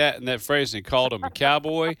like that in that phrase and called him a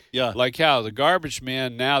cowboy. Yeah. Like how the garbage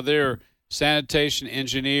men now they're sanitation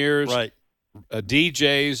engineers. Right.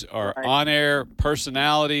 DJs are on-air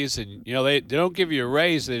personalities, and they don't give you a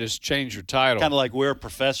raise; they just change your title. Kind of like we're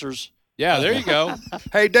professors. Yeah, there you go.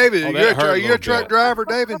 Hey, David, Oh, that hurt are a you a little truck bit. driver,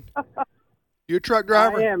 David? You a truck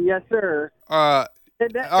driver? I am, yes, sir. All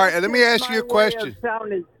right, let me ask you a question.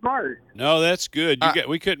 Sounding smart. No, that's good.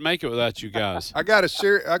 We couldn't make it without you guys. I got a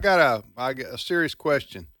serious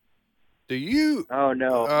question. Do you? Oh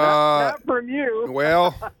no, not from you.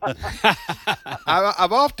 Well,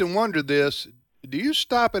 I've often wondered this. Do you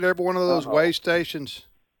stop at every one of those way stations,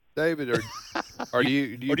 David, or do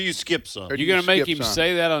you skip some? You're going to make him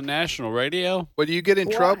say that on national radio? Well, do you get in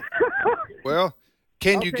trouble? Well,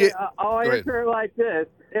 can you get? I'll Go ahead. answer it like this: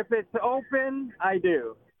 if it's open, I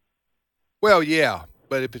do. Well, yeah,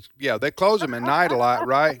 but if it's they close them at night a lot,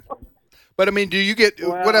 right? But I mean, do you get?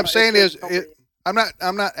 What I'm saying is, I'm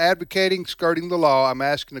not advocating skirting the law. I'm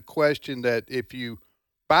asking a question that if you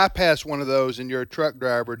bypass one of those and you're a truck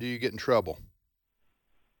driver, do you get in trouble?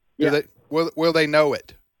 Yeah. Will they know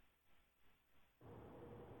it?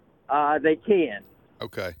 They can.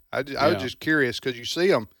 Okay, I was just curious because you see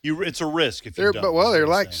them. It's a risk if you don't. But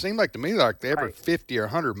they're seem like to me like they're every 50 or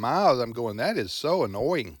 100 miles. I'm going. That is so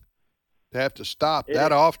annoying to have to stop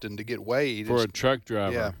that often to get weighed For a truck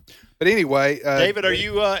driver. Yeah, but anyway, David, are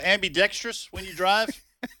you ambidextrous when you drive?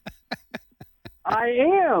 I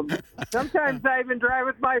am. Sometimes I even drive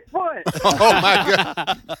with my foot. Oh my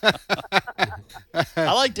God!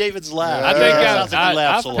 I like David's laugh. I think Sounds like he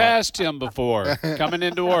laughs a I've lot. passed him before coming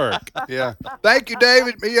into work. Yeah. Thank you,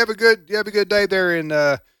 David. You have a good day there in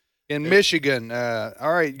Michigan.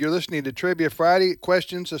 All right, you're listening to Trivia Friday.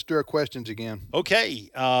 Questions? Let's do our questions again. Okay.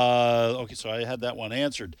 So I had that one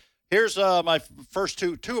answered. Here's my first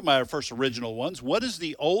two of my first original ones. What is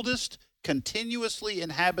the oldest continuously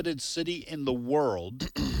inhabited city in the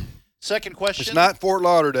world? Second question. It's not Fort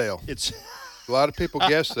Lauderdale. It's a lot of people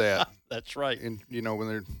guess that. That's right. And when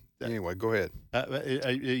they're anyway, go ahead.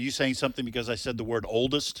 Are you saying something because I said the word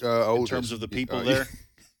oldest, oldest. in terms of the people there?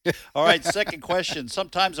 All right, second question.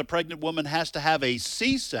 Sometimes a pregnant woman has to have a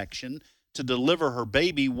C-section to deliver her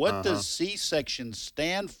baby. What does C-section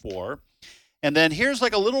stand for? And then here's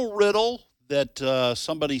like a little riddle that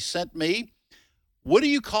somebody sent me. What do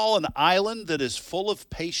you call an island that is full of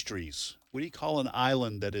pastries? What do you call an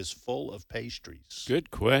island that is full of pastries?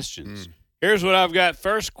 Good questions. Here's what I've got.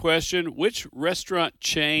 First question, which restaurant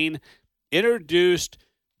chain introduced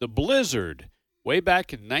the Blizzard way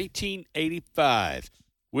back in 1985?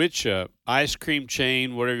 Which ice cream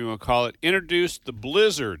chain, whatever you want to call it, introduced the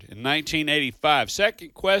Blizzard in 1985?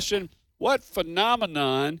 Second question, what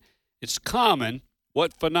phenomenon, it's common,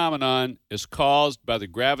 what phenomenon is caused by the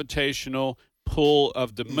gravitational pull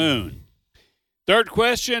of the moon? Third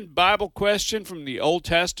question, Bible question from the Old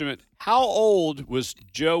Testament. How old was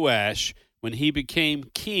Joash when he became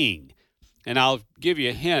king? And I'll give you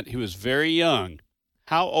a hint, he was very young.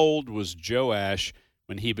 How old was Joash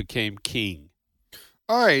when he became king?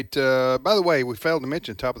 All right. By the way, we failed to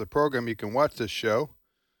mention top of the program, you can watch this show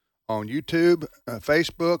on YouTube,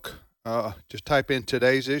 Facebook, just type in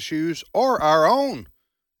today's issues or our own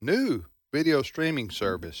new video streaming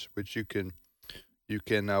service, which you can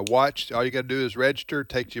watch. All you got to do is register. It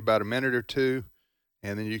takes you about a minute or two,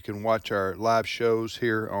 and then you can watch our live shows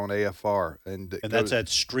here on AFR. And that's at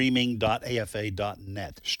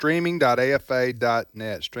streaming.afa.net.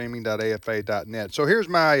 Streaming.afa.net. Streaming.afa.net. So here's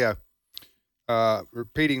my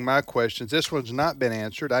repeating my questions. This one's not been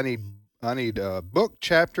answered. I need book,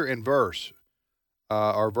 chapter, and verse,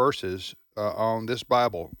 or verses on this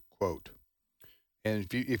Bible quote. And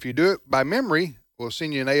if you do it by memory, we'll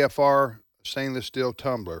send you an AFR stainless steel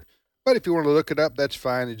tumbler. But if you want to look it up, that's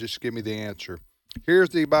fine, and just give me the answer. Here's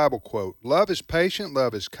the Bible quote. Love is patient,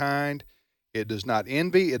 love is kind. It does not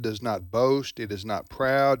envy, it does not boast, it is not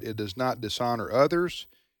proud, it does not dishonor others,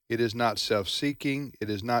 it is not self-seeking, it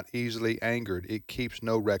is not easily angered, it keeps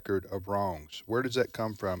no record of wrongs. Where does that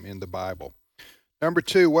come from in the Bible? Number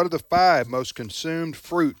 2, what are the 5 most consumed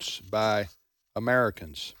fruits by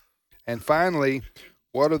Americans? And finally,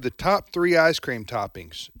 what are the top 3 ice cream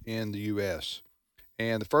toppings in the U.S.?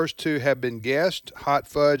 And the first 2 have been guessed. Hot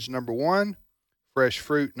fudge, number 1. Fresh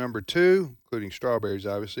fruit, number 2, including strawberries,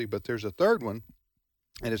 obviously. But there's a third one,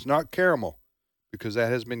 and it's not caramel because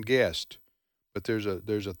that has been guessed. But there's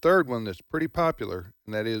a third one that's pretty popular,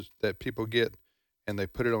 and that is that people get, and they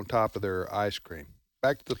put it on top of their ice cream.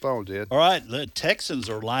 Back to the phones, Ed. All right, the Texans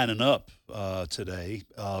are lining up today.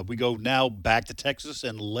 We go now back to Texas,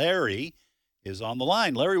 and Larry is on the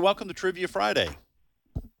line. Larry, welcome to Trivia Friday.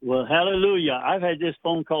 Well, hallelujah. I've had this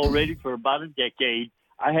phone call ready for about a decade.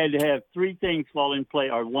 I had to have 3 things fall in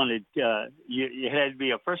play, or wanted. You had to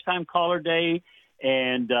be a first-time caller day,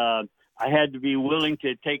 and I had to be willing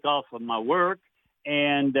to take off of my work,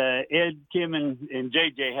 and Ed, Kim, and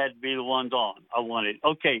JJ had to be the ones on. I wanted.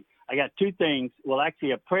 Okay, I got 2 things. Well,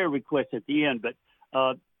 actually, a prayer request at the end, but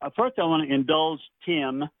first I want to indulge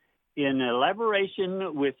Tim in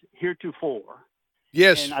elaboration with heretofore.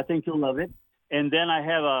 Yes. And I think you'll love it. And then I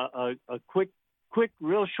have a quick,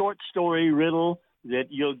 real short story riddle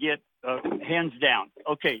that you'll get hands down.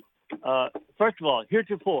 Okay. First of all,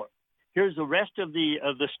 heretofore. Here's the rest of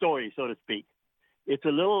the story, so to speak. It's a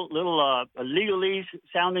little legalese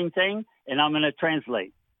sounding thing, and I'm going to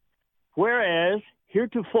translate. Whereas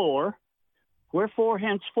heretofore, wherefore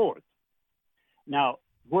henceforth. Now,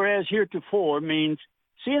 whereas heretofore means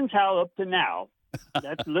since how up to now.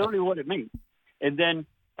 That's literally what it means. And then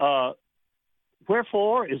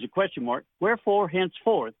wherefore is a question mark. Wherefore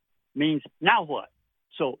henceforth means now what?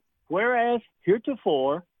 So whereas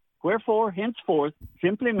heretofore, wherefore henceforth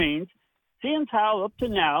simply means since how up to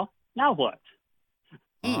now what?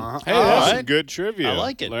 Hey, that's some good trivia. I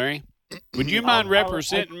like it. Larry. Would you mind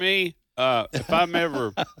representing me if I'm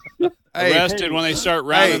ever arrested when they start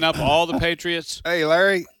rounding up all the Patriots? Hey,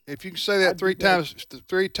 Larry, if you can say that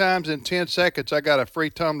 3 times in 10 seconds, I got a free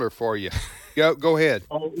tumbler for you. Go ahead.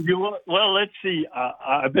 Oh, well, let's see.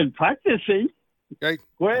 I've been practicing. Okay.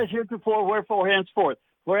 Whereas heretofore, wherefore henceforth.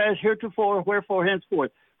 Whereas heretofore, wherefore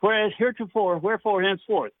henceforth. Whereas heretofore, wherefore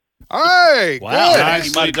henceforth. Hey, wow, good.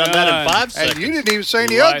 You might have done that in 5 seconds. And you didn't even say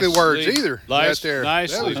any ugly words either. Nicely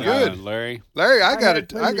that was done, good, Larry. Larry, I got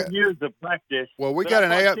it. I got years of practice. Well, we got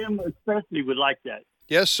an A. Tim especially would like that.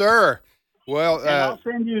 Yes, sir. Well, I'll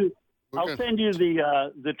send you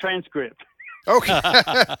the transcript. Okay.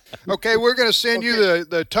 Okay, we're going to send you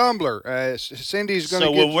the tumbler. Cindy's going to.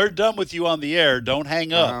 So when we're done with you on the air, don't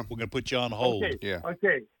hang up. We're going to put you on hold. Okay. Yeah.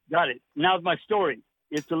 Okay. Got it. Now's my story.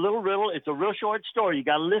 It's a little riddle. It's a real short story. You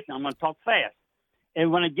got to listen. I'm going to talk fast.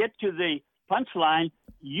 And when I get to the punchline,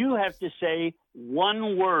 you have to say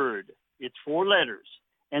one word. It's 4 letters.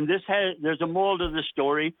 And there's a moral to the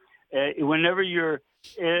story. Whenever you're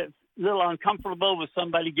a little uncomfortable with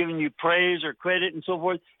somebody giving you praise or credit and so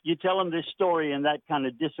forth, you tell them this story, and that kind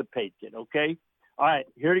of dissipates it, okay? All right,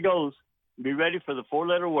 here it goes. Be ready for the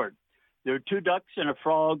 4-letter word. There are 2 ducks and a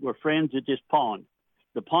frog were friends at this pond.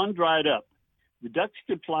 The pond dried up. The ducks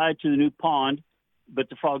could fly to the new pond, but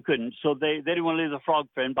the frog couldn't. So they didn't want to leave the frog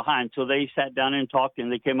friend behind. So they sat down and talked,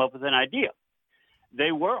 and they came up with an idea.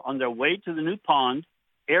 They were on their way to the new pond,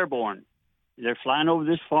 airborne. They're flying over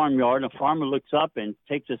this farmyard, and a farmer looks up and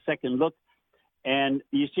takes a second look. And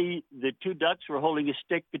you see the 2 ducks were holding a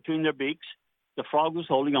stick between their beaks. The frog was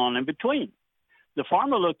holding on in between. The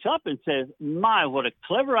farmer looks up and says, my, what a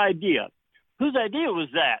clever idea. Whose idea was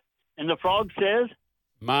that? And the frog says,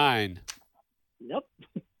 mine. Yep.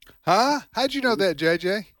 Huh? How'd you know that,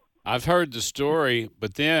 JJ? I've heard the story,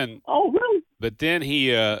 but then. Oh, really? But then he.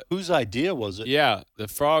 Whose idea was it? Yeah, the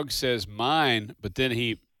frog says mine, but then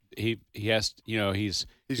he has, he's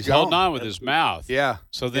gone. holding on with his mouth. Yeah.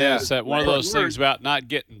 So then it's that one of those things about not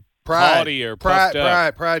getting haughty or puffed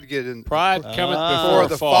up. Pride getting Pride cometh before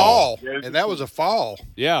the fall, and that was a fall.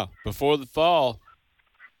 Yeah, before the fall.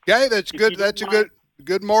 Okay, that's good. That's a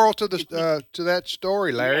good moral to the to that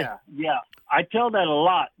story, Larry. Yeah. I tell that a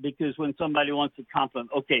lot because when somebody wants a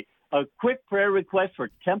compliment. Okay, a quick prayer request for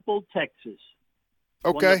Temple, Texas.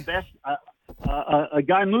 Okay. One of the best. A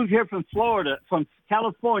guy moved here from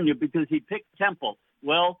California because he picked Temple.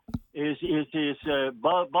 Well, his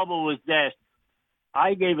bubble was dashed.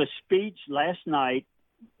 I gave a speech last night,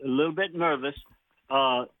 a little bit nervous,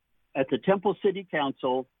 at the Temple City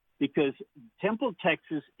Council because Temple,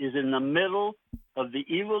 Texas is in the middle of the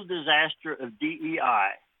evil disaster of DEI,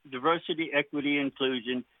 diversity, equity,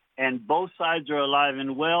 inclusion, and both sides are alive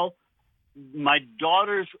and well. My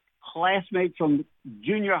daughter's classmate from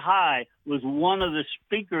junior high was one of the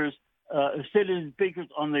speakers, citizen speakers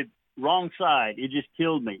on the wrong side. It just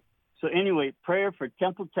killed me. So anyway, prayer for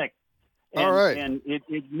Temple, Texas. And, all right. And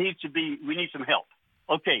it needs to be, we need some help.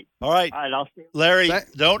 Okay. All right. I'll stay. Larry,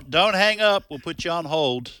 don't hang up. We'll put you on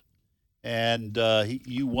hold. And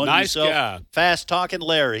you won yourself guy. Fast talking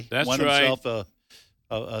Larry. That's won right. himself a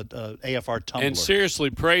AFR tumbler. And seriously,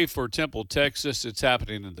 pray for Temple, Texas. It's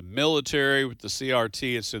happening in the military with the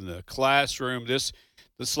CRT. It's in the classroom. This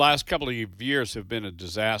last couple of years have been a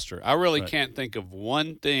disaster. I really can't think of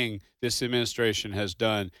one thing this administration has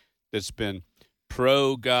done that's been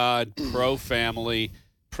pro-God, pro-family,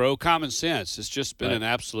 pro-common sense. It's just been an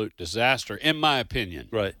absolute disaster, in my opinion.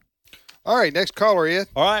 Right. All right, next caller, Ed.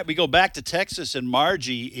 All right, we go back to Texas, and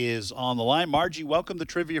Margie is on the line. Margie, welcome to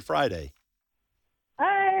Trivia Friday.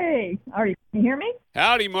 Hey, can you hear me?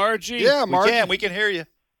 Howdy, Margie. Yeah, Margie. We can hear you.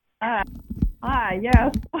 Hi,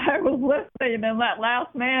 yes. I was listening, and that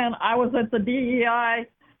last man, I was at the DEI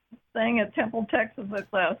thing at Temple, Texas at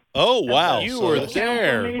the Oh, wow. You were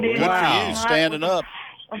there. meeting. Good for you, standing up.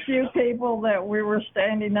 A few people that we were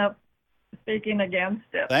standing up speaking against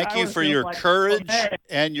it. Thank you for your courage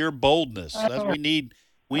and your boldness. We need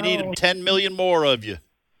 10 million more of you.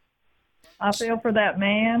 I feel for that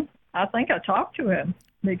man. I think I talked to him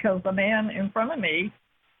because the man in front of me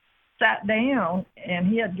sat down and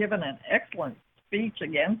he had given an excellent speech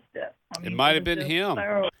against it. I mean, it might have been him.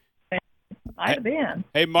 Might have been.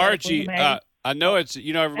 Hey, Margie, I know it's,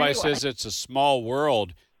 everybody says it's a small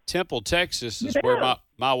world. Temple, Texas is where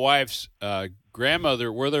my wife's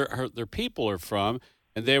grandmother, where their people are from,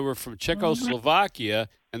 and they were from Czechoslovakia,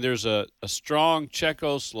 and there's a strong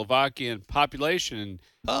Czechoslovakian population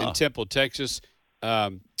in Temple, Texas.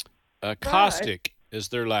 Caustic is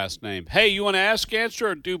their last name. Hey, you want to ask, answer,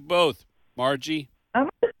 or do both, Margie? I'm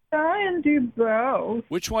going to try and do both.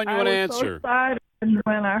 Which one you want to answer? I was so excited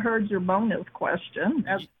when I heard your bonus question.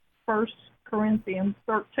 That's 1 Corinthians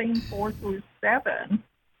 13, 4 through 7.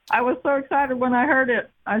 I was so excited when I heard it.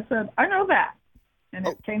 I said, I know that. And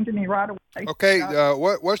it came to me right away. Okay,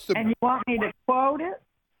 what's the... And you want me to quote it?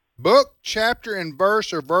 Book, chapter, and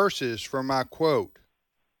verse or verses for my quote.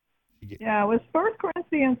 Yeah, it was 1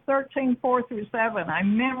 Corinthians 13, 4 through 7. I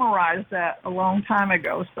memorized that a long time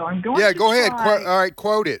ago, so I'm going to Yeah, go ahead. All right,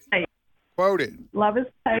 quote it. Quote it. Love is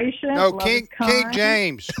patient. No, love King is kind.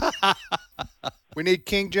 James. We need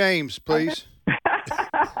King James, please.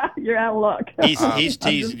 You're out of luck. He's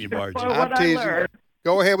teasing you, Margie. I'm teasing you.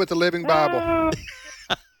 Go ahead with the Living Bible.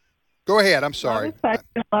 Go ahead. I'm sorry. Love is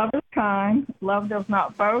patient, love is kind. Love does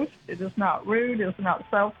not boast. It is not rude. It is not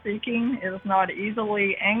self-seeking. It is not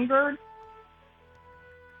easily angered.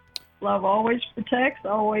 Love always protects,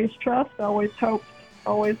 always trusts, always hopes,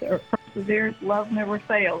 always perseveres. Love never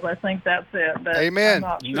fails. I think that's it. But Amen. I'm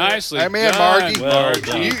not sure. Nicely Amen, done, Margie. Well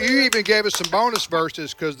done. You even gave us some bonus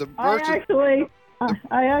verses because the verses.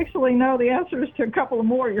 I actually know the answers to a couple of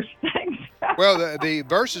more of your things. Well, the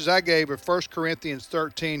verses I gave are 1 Corinthians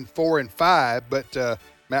 13, 4 and 5, but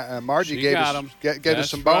Margie gave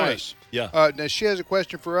us some bonus. Right. Yeah. Now she has a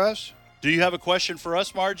question for us. Do you have a question for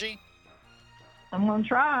us, Margie? I'm going to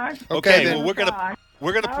try. Okay, then. well,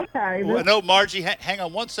 we're gonna. Okay. No, Margie, hang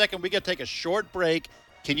on 1 second. We got to take a short break.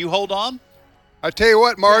 Can you hold on? I tell you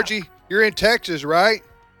what, Margie, you're in Texas, right?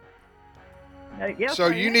 Yes, so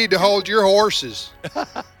you need to hold your horses.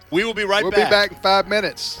 We will be right back. We'll be back in 5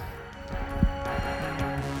 minutes.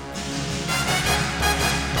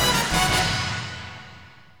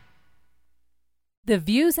 The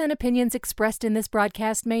views and opinions expressed in this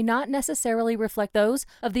broadcast may not necessarily reflect those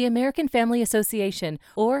of the American Family Association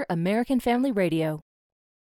or American Family Radio.